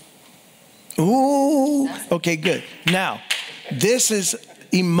both? Ooh. Okay, good. Now, this is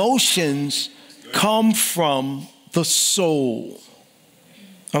emotions come from the soul.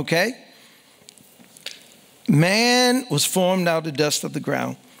 Okay? Man was formed out of the dust of the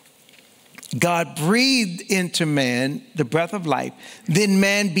ground. God breathed into man the breath of life. Then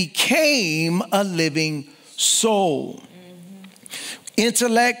man became a living soul.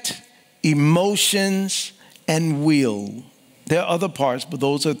 Intellect, emotions, and will. There are other parts, but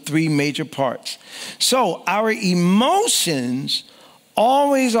those are three major parts. So our emotions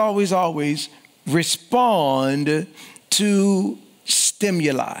always respond to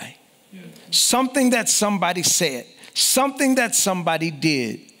stimuli. Something that somebody said, something that somebody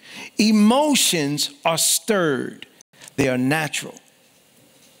did. Emotions are stirred. They are natural.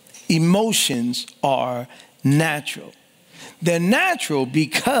 Emotions are natural. They're natural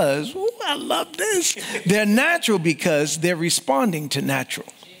because, ooh, I love this. They're natural because they're responding to natural.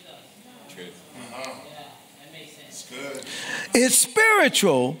 It's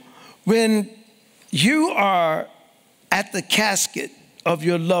spiritual when you are at the casket of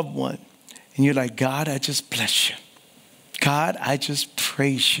your loved one and you're like, God, I just bless you. God, I just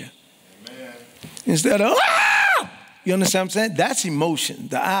praise you. Amen. Instead of, ah! You understand what I'm saying? That's emotion.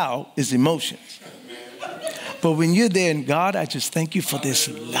 The ow is emotions. Amen. But when you're there and God, I just thank you for this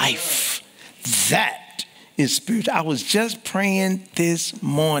life. That is spiritual. I was just praying this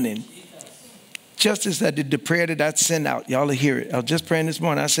morning. Just as I did the prayer that I sent out. Y'all will hear it. I was just praying this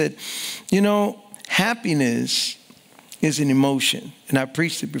morning. I said, you know, happiness is an emotion. And I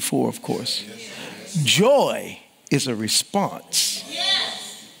preached it before, of course. Joy is a response.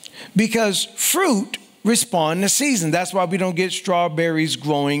 Because fruit respond to season. That's why we don't get strawberries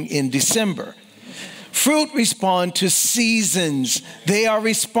growing in December. Fruit respond to seasons. They are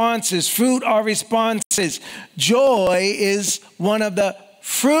responses. Fruit are responses. Joy is one of the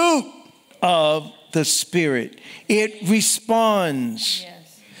fruit of the Spirit. It responds.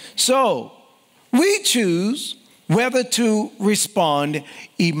 Yes. So we choose whether to respond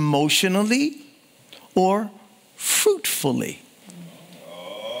emotionally or fruitfully.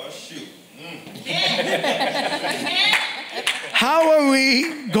 Oh, shoot. How are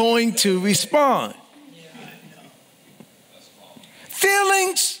we going to respond?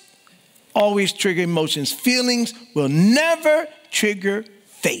 Feelings always trigger emotions. Feelings will never trigger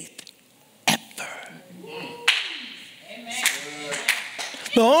faith.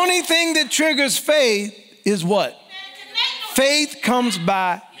 The only thing that triggers faith is what? Faith comes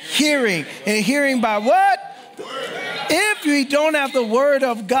by hearing. And hearing by what? If we don't have the word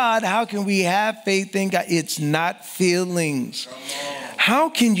of God, how can we have faith in God? It's not feelings. How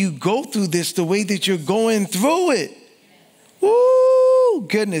can you go through this the way that you're going through it? Woo,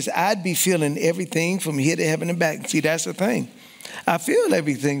 goodness, I'd be feeling everything from here to heaven and back. See, that's the thing. I feel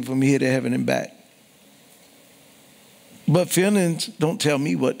everything from here to heaven and back. But feelings don't tell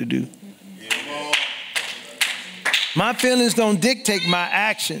me what to do. My feelings don't dictate my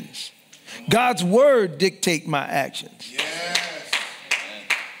actions. God's word dictates my actions.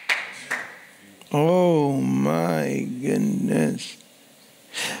 Oh my goodness.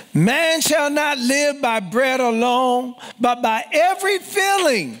 Man shall not live by bread alone, but by every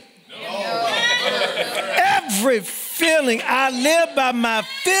feeling. Every feeling. I live by my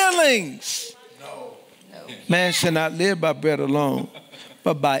feelings. Man shall not live by bread alone,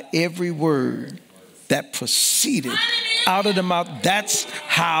 but by every word that proceeded out of the mouth. That's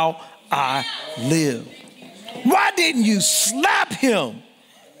how I live. Why didn't you slap him?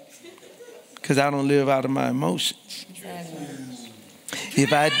 Because I don't live out of my emotions.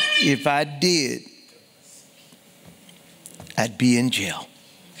 If I did, I'd be in jail.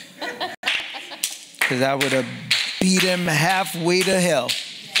 Because I would have beat him halfway to hell.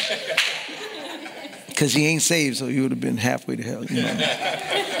 Because he ain't saved, so he would have been halfway to hell. You know?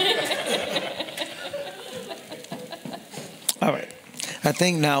 All right. I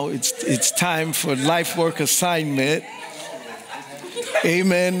think now it's time for life work assignment.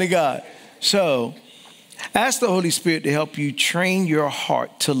 Amen to God. So, ask the Holy Spirit to help you train your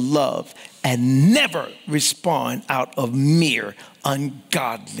heart to love and never respond out of mere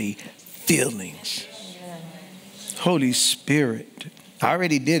ungodly feelings. Holy Spirit. I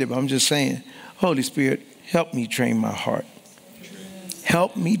already did it, but I'm just saying, Holy Spirit, help me train my heart.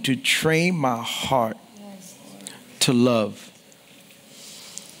 Help me to train my heart to love,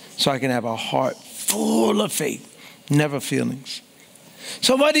 so I can have a heart full of faith, never feelings.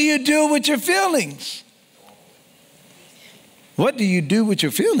 So what do you do with your feelings? What do you do with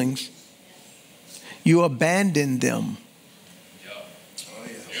your feelings? You abandon them.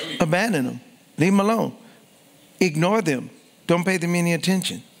 Abandon them. Leave them alone. Ignore them. Don't pay them any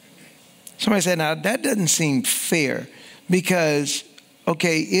attention. Somebody said, now that doesn't seem fair, because,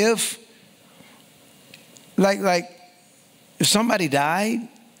 okay, if, like if somebody died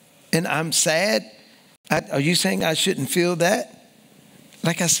and I'm sad, are you saying I shouldn't feel that?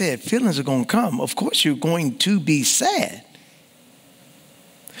 Like I said, feelings are going to come. Of course you're going to be sad.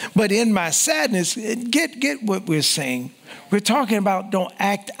 But in my sadness, get what we're saying. We're talking about don't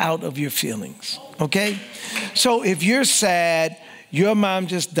act out of your feelings, okay? So if you're sad, your mom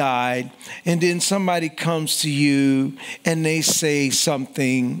just died, and then somebody comes to you and they say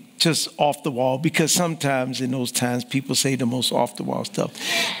something just off the wall, because sometimes in those times people say the most off the wall stuff.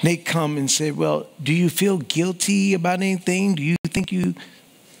 They come and say, well, do you feel guilty about anything? Do you think you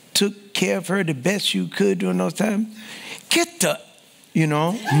took care of her the best you could during those times?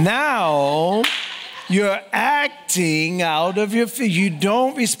 Now you're acting out of your feelings. You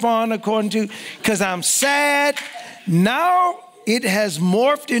don't respond according to, because I'm sad. Now it has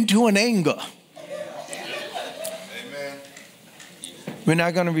morphed into an anger. Amen. We're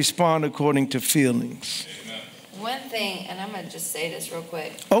not going to respond according to feelings. One thing, and I'm going to just say this real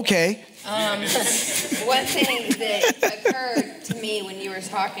quick. Okay. One thing that occurred to me when you were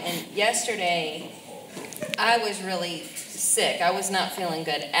talking yesterday, I was really sick. I was not feeling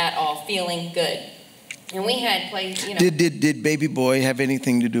good at all, feeling good. And we had played, Did baby boy have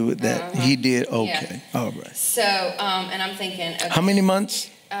anything to do with that? He did? Okay. Yeah. All right. So, and I'm thinking, okay. How many months?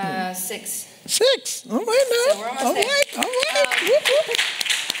 6. 6. All right now. So we're almost all there. Right. All right.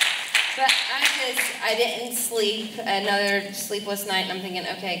 But I didn't sleep, another sleepless night, and I'm thinking,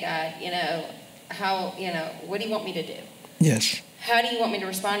 okay, God, what do you want me to do? Yes. How do you want me to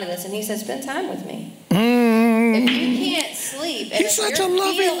respond to this? And he said, spend time with me. If you can't sleep, and He's if such you're a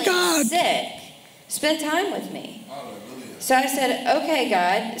loving feeling God. sick, spend time with me. So I said, okay,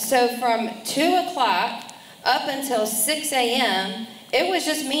 God. So from 2 o'clock up until 6 a.m., it was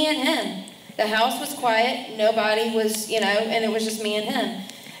just me and him. The house was quiet. Nobody was, and it was just me and him.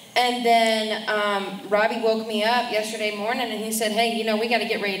 And then Robbie woke me up yesterday morning, and he said, hey, we got to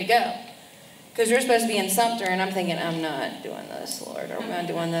get ready to go. Because we're supposed to be in Sumter, and I'm thinking, I'm not doing this, Lord. I'm not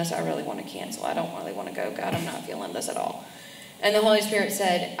doing this. I really want to cancel. I don't really want to go, God. I'm not feeling this at all. And the Holy Spirit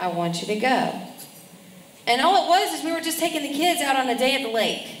said, I want you to go. And all it was is we were just taking the kids out on a day at the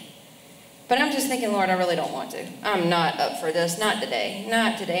lake. But I'm just thinking, Lord, I really don't want to. I'm not up for this. Not today.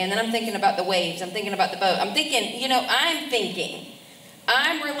 Not today. And then I'm thinking about the waves. I'm thinking about the boat. I'm thinking,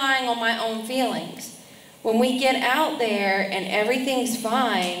 I'm relying on my own feelings. When we get out there and everything's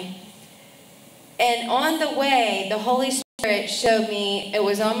fine, and on the way, the Holy Spirit showed me, it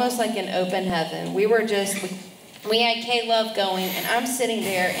was almost like an open heaven. We had K-Love going, and I'm sitting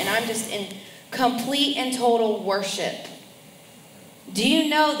there, and I'm just in complete and total worship. Do you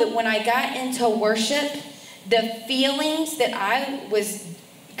know that when I got into worship, the feelings that I was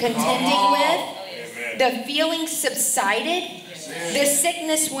contending with, the feelings subsided, the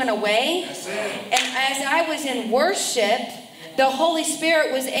sickness went away, and as I was in worship, the Holy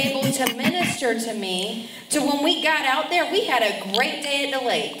Spirit was able to minister to me to when we got out there, we had a great day at the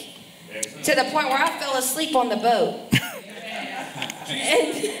lake. To the point where I fell asleep on the boat.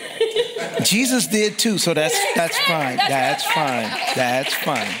 Jesus did too, so that's fine. That's fine. That's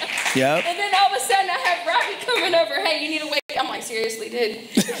fine. Yep. And then all of a sudden I have Robbie coming over. Hey, you need to wake up. I'm like, seriously, dude.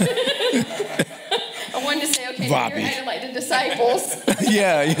 I wanted to say, okay, you're acting like the disciples.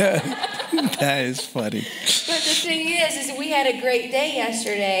 Yeah. That is funny. But the thing is we had a great day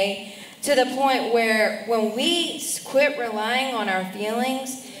yesterday, to the point where when we quit relying on our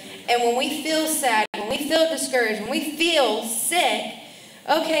feelings, and when we feel sad, when we feel discouraged, when we feel sick,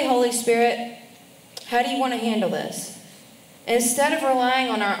 okay, Holy Spirit, how do you want to handle this? Instead of relying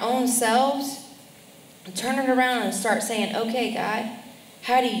on our own selves, turn it around and start saying, okay, God,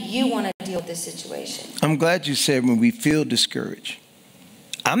 how do you want to deal with this situation? I'm glad you said when we feel discouraged.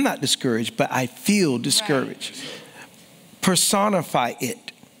 I'm not discouraged, but I feel discouraged. Right. Personify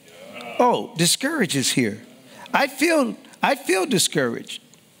it. Oh, discouraged is here. I feel discouraged.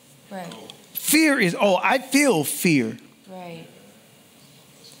 Right. Fear is, I feel fear. Right.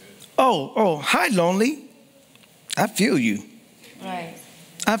 Oh, hi, lonely. I feel you. Right.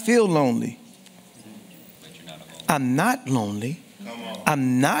 I feel lonely. I'm not lonely.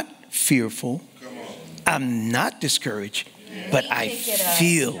 I'm not fearful. I'm not discouraged. but I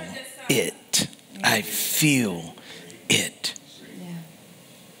feel it. I feel it.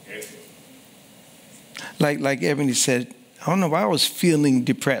 Like Ebony said, I don't know why I was feeling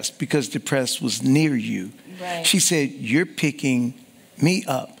depressed, because depressed was near you. Right. She said, you're picking me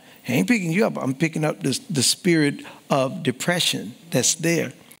up. I ain't picking you up. I'm picking up the spirit of depression that's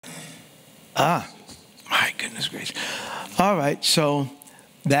there. My goodness gracious. All right, so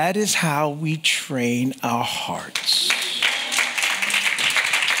that is how we train our hearts.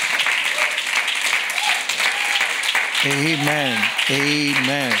 Amen.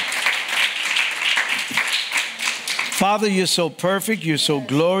 Amen. Father, you're so perfect. You're so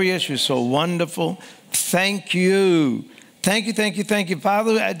glorious. You're so wonderful. Thank you. Thank you, thank you, thank you.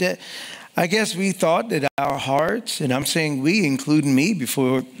 Father, I guess we thought that our hearts, and I'm saying we, including me,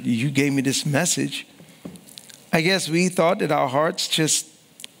 before you gave me this message, I guess we thought that our hearts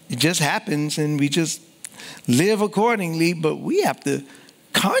it just happens and we just live accordingly, but we have to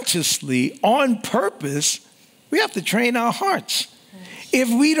consciously, on purpose, we have to train our hearts. If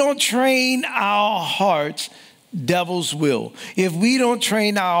we don't train our hearts, devils will. If we don't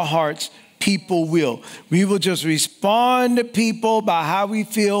train our hearts, people will. We will just respond to people by how we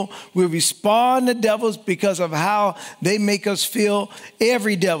feel. We'll respond to devils because of how they make us feel.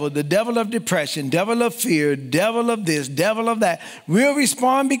 Every devil, the devil of depression, devil of fear, devil of this, devil of that. We'll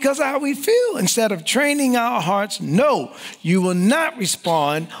respond because of how we feel instead of training our hearts. No, you will not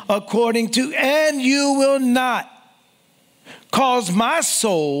respond according to, and you will not cause my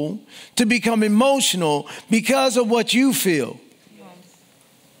soul to become emotional because of what you feel.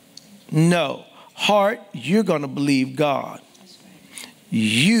 No. Heart, you're going to believe God.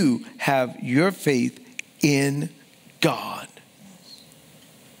 You have your faith in God.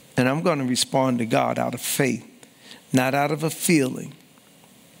 And I'm going to respond to God out of faith, not out of a feeling.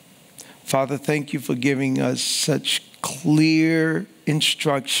 Father, thank you for giving us such clear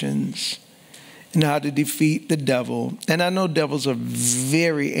instructions in how to defeat the devil. And I know devils are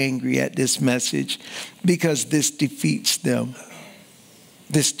very angry at this message because this defeats them.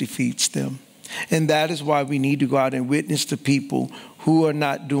 This defeats them. And that is why we need to go out and witness to people who are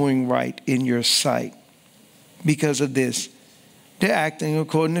not doing right in your sight. Because of this, they're acting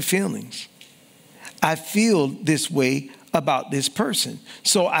according to feelings. I feel this way about this person,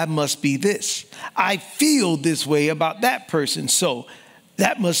 so I must be this. I feel this way about that person, so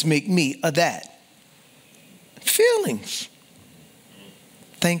that must make me a that. Feelings.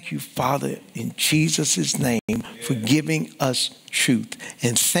 Thank you, Father, in Jesus' name, for giving us truth.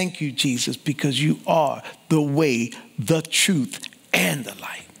 And thank you, Jesus, because you are the way, the truth, and the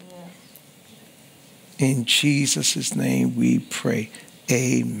light. In Jesus' name we pray.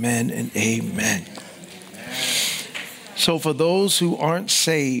 Amen and amen. So for those who aren't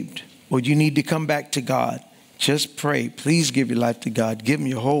saved, or you need to come back to God, just pray. Please give your life to God. Give him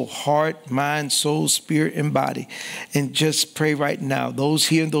your whole heart, mind, soul, spirit, and body. And just pray right now. Those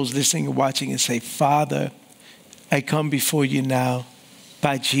here and those listening and watching, and say, Father, I come before you now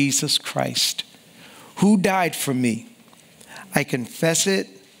by Jesus Christ, who died for me. I confess it,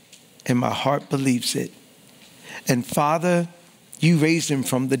 and my heart believes it. And Father, you raised him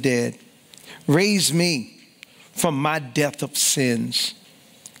from the dead. Raise me from my death of sins.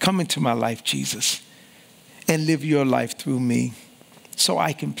 Come into my life, Jesus, and live your life through me so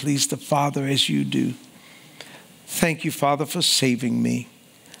I can please the Father as you do. Thank you, Father, for saving me.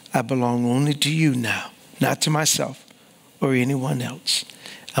 I belong only to you now, not to myself or anyone else.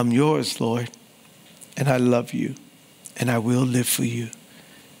 I'm yours, Lord, and I love you, and I will live for you.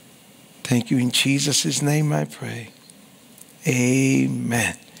 Thank you. In Jesus' name I pray.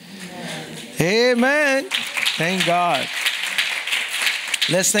 Amen. Amen. Thank God.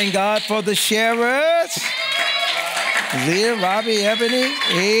 Let's thank God for the sharers. Leah, Robbie, Ebony,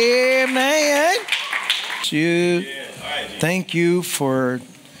 amen. Thank you for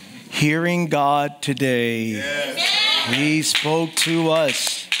hearing God today. He spoke to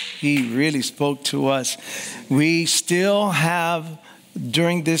us. He really spoke to us. We still have,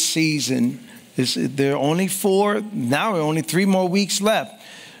 during this season, there are only 4, now there are only 3 more weeks left.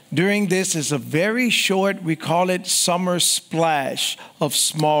 During this is a very short, we call it summer splash of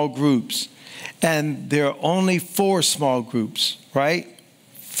small groups. And there are only 4 small groups, right?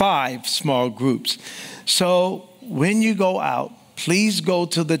 5 small groups. So when you go out, please go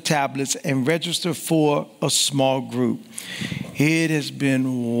to the tablets and register for a small group. It has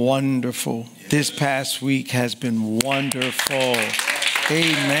been wonderful. This past week has been wonderful.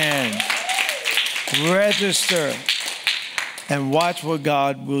 Amen. Register and watch what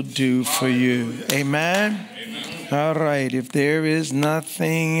God will do for you. Amen. All right, if there is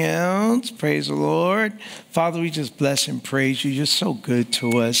nothing else, praise the Lord. Father, we just bless and praise you. You're so good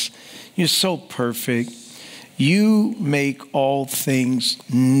to us. You're so perfect. You make all things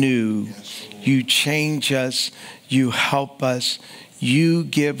new. You change us. You help us. You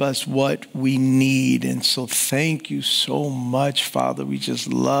give us what we need. And so thank you so much, Father. We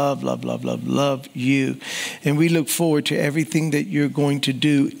just love you. And we look forward to everything that you're going to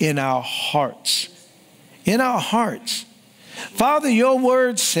do in our hearts. In our hearts. Father, your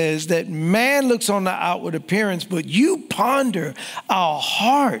word says that man looks on the outward appearance, but you ponder our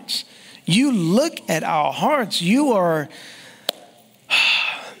hearts. You look at our hearts. You're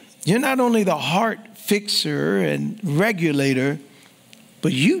not only the heart fixer and regulator,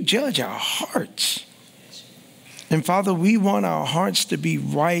 but you judge our hearts. And Father, we want our hearts to be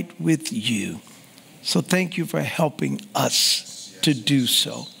right with you. So thank you for helping us to do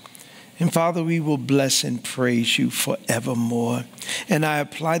so. And Father, we will bless and praise you forevermore. And I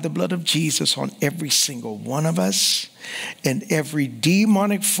apply the blood of Jesus on every single one of us and every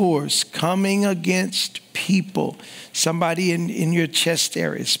demonic force coming against people. Somebody in your chest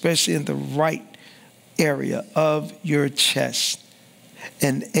area, especially in the right area of your chest.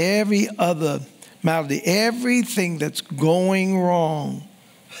 And every other malady, everything that's going wrong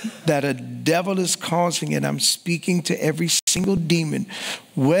that a devil is causing, and I'm speaking to every single demon,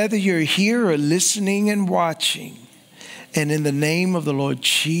 whether you're here or listening and watching. And in the name of the Lord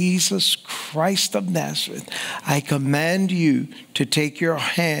Jesus Christ of Nazareth, I command you to take your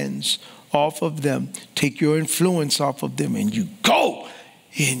hands off of them, take your influence off of them, and you go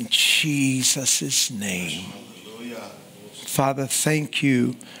in Jesus' name. Father, thank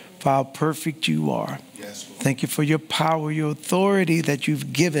you for how perfect you are. Thank you for your power, your authority that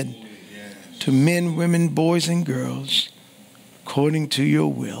you've given to men, women, boys, and girls, according to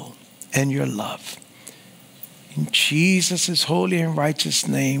your will and your love. In Jesus' holy and righteous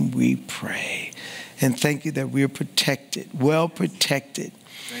name we pray. And thank you that we are protected, well protected.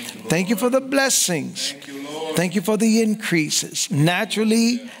 Thank you for the blessings. Thank you for the increases,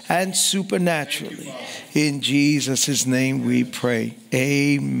 naturally and supernaturally. In Jesus' name we pray.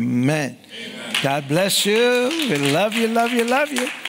 Amen. God bless you. We love you, love you, love you.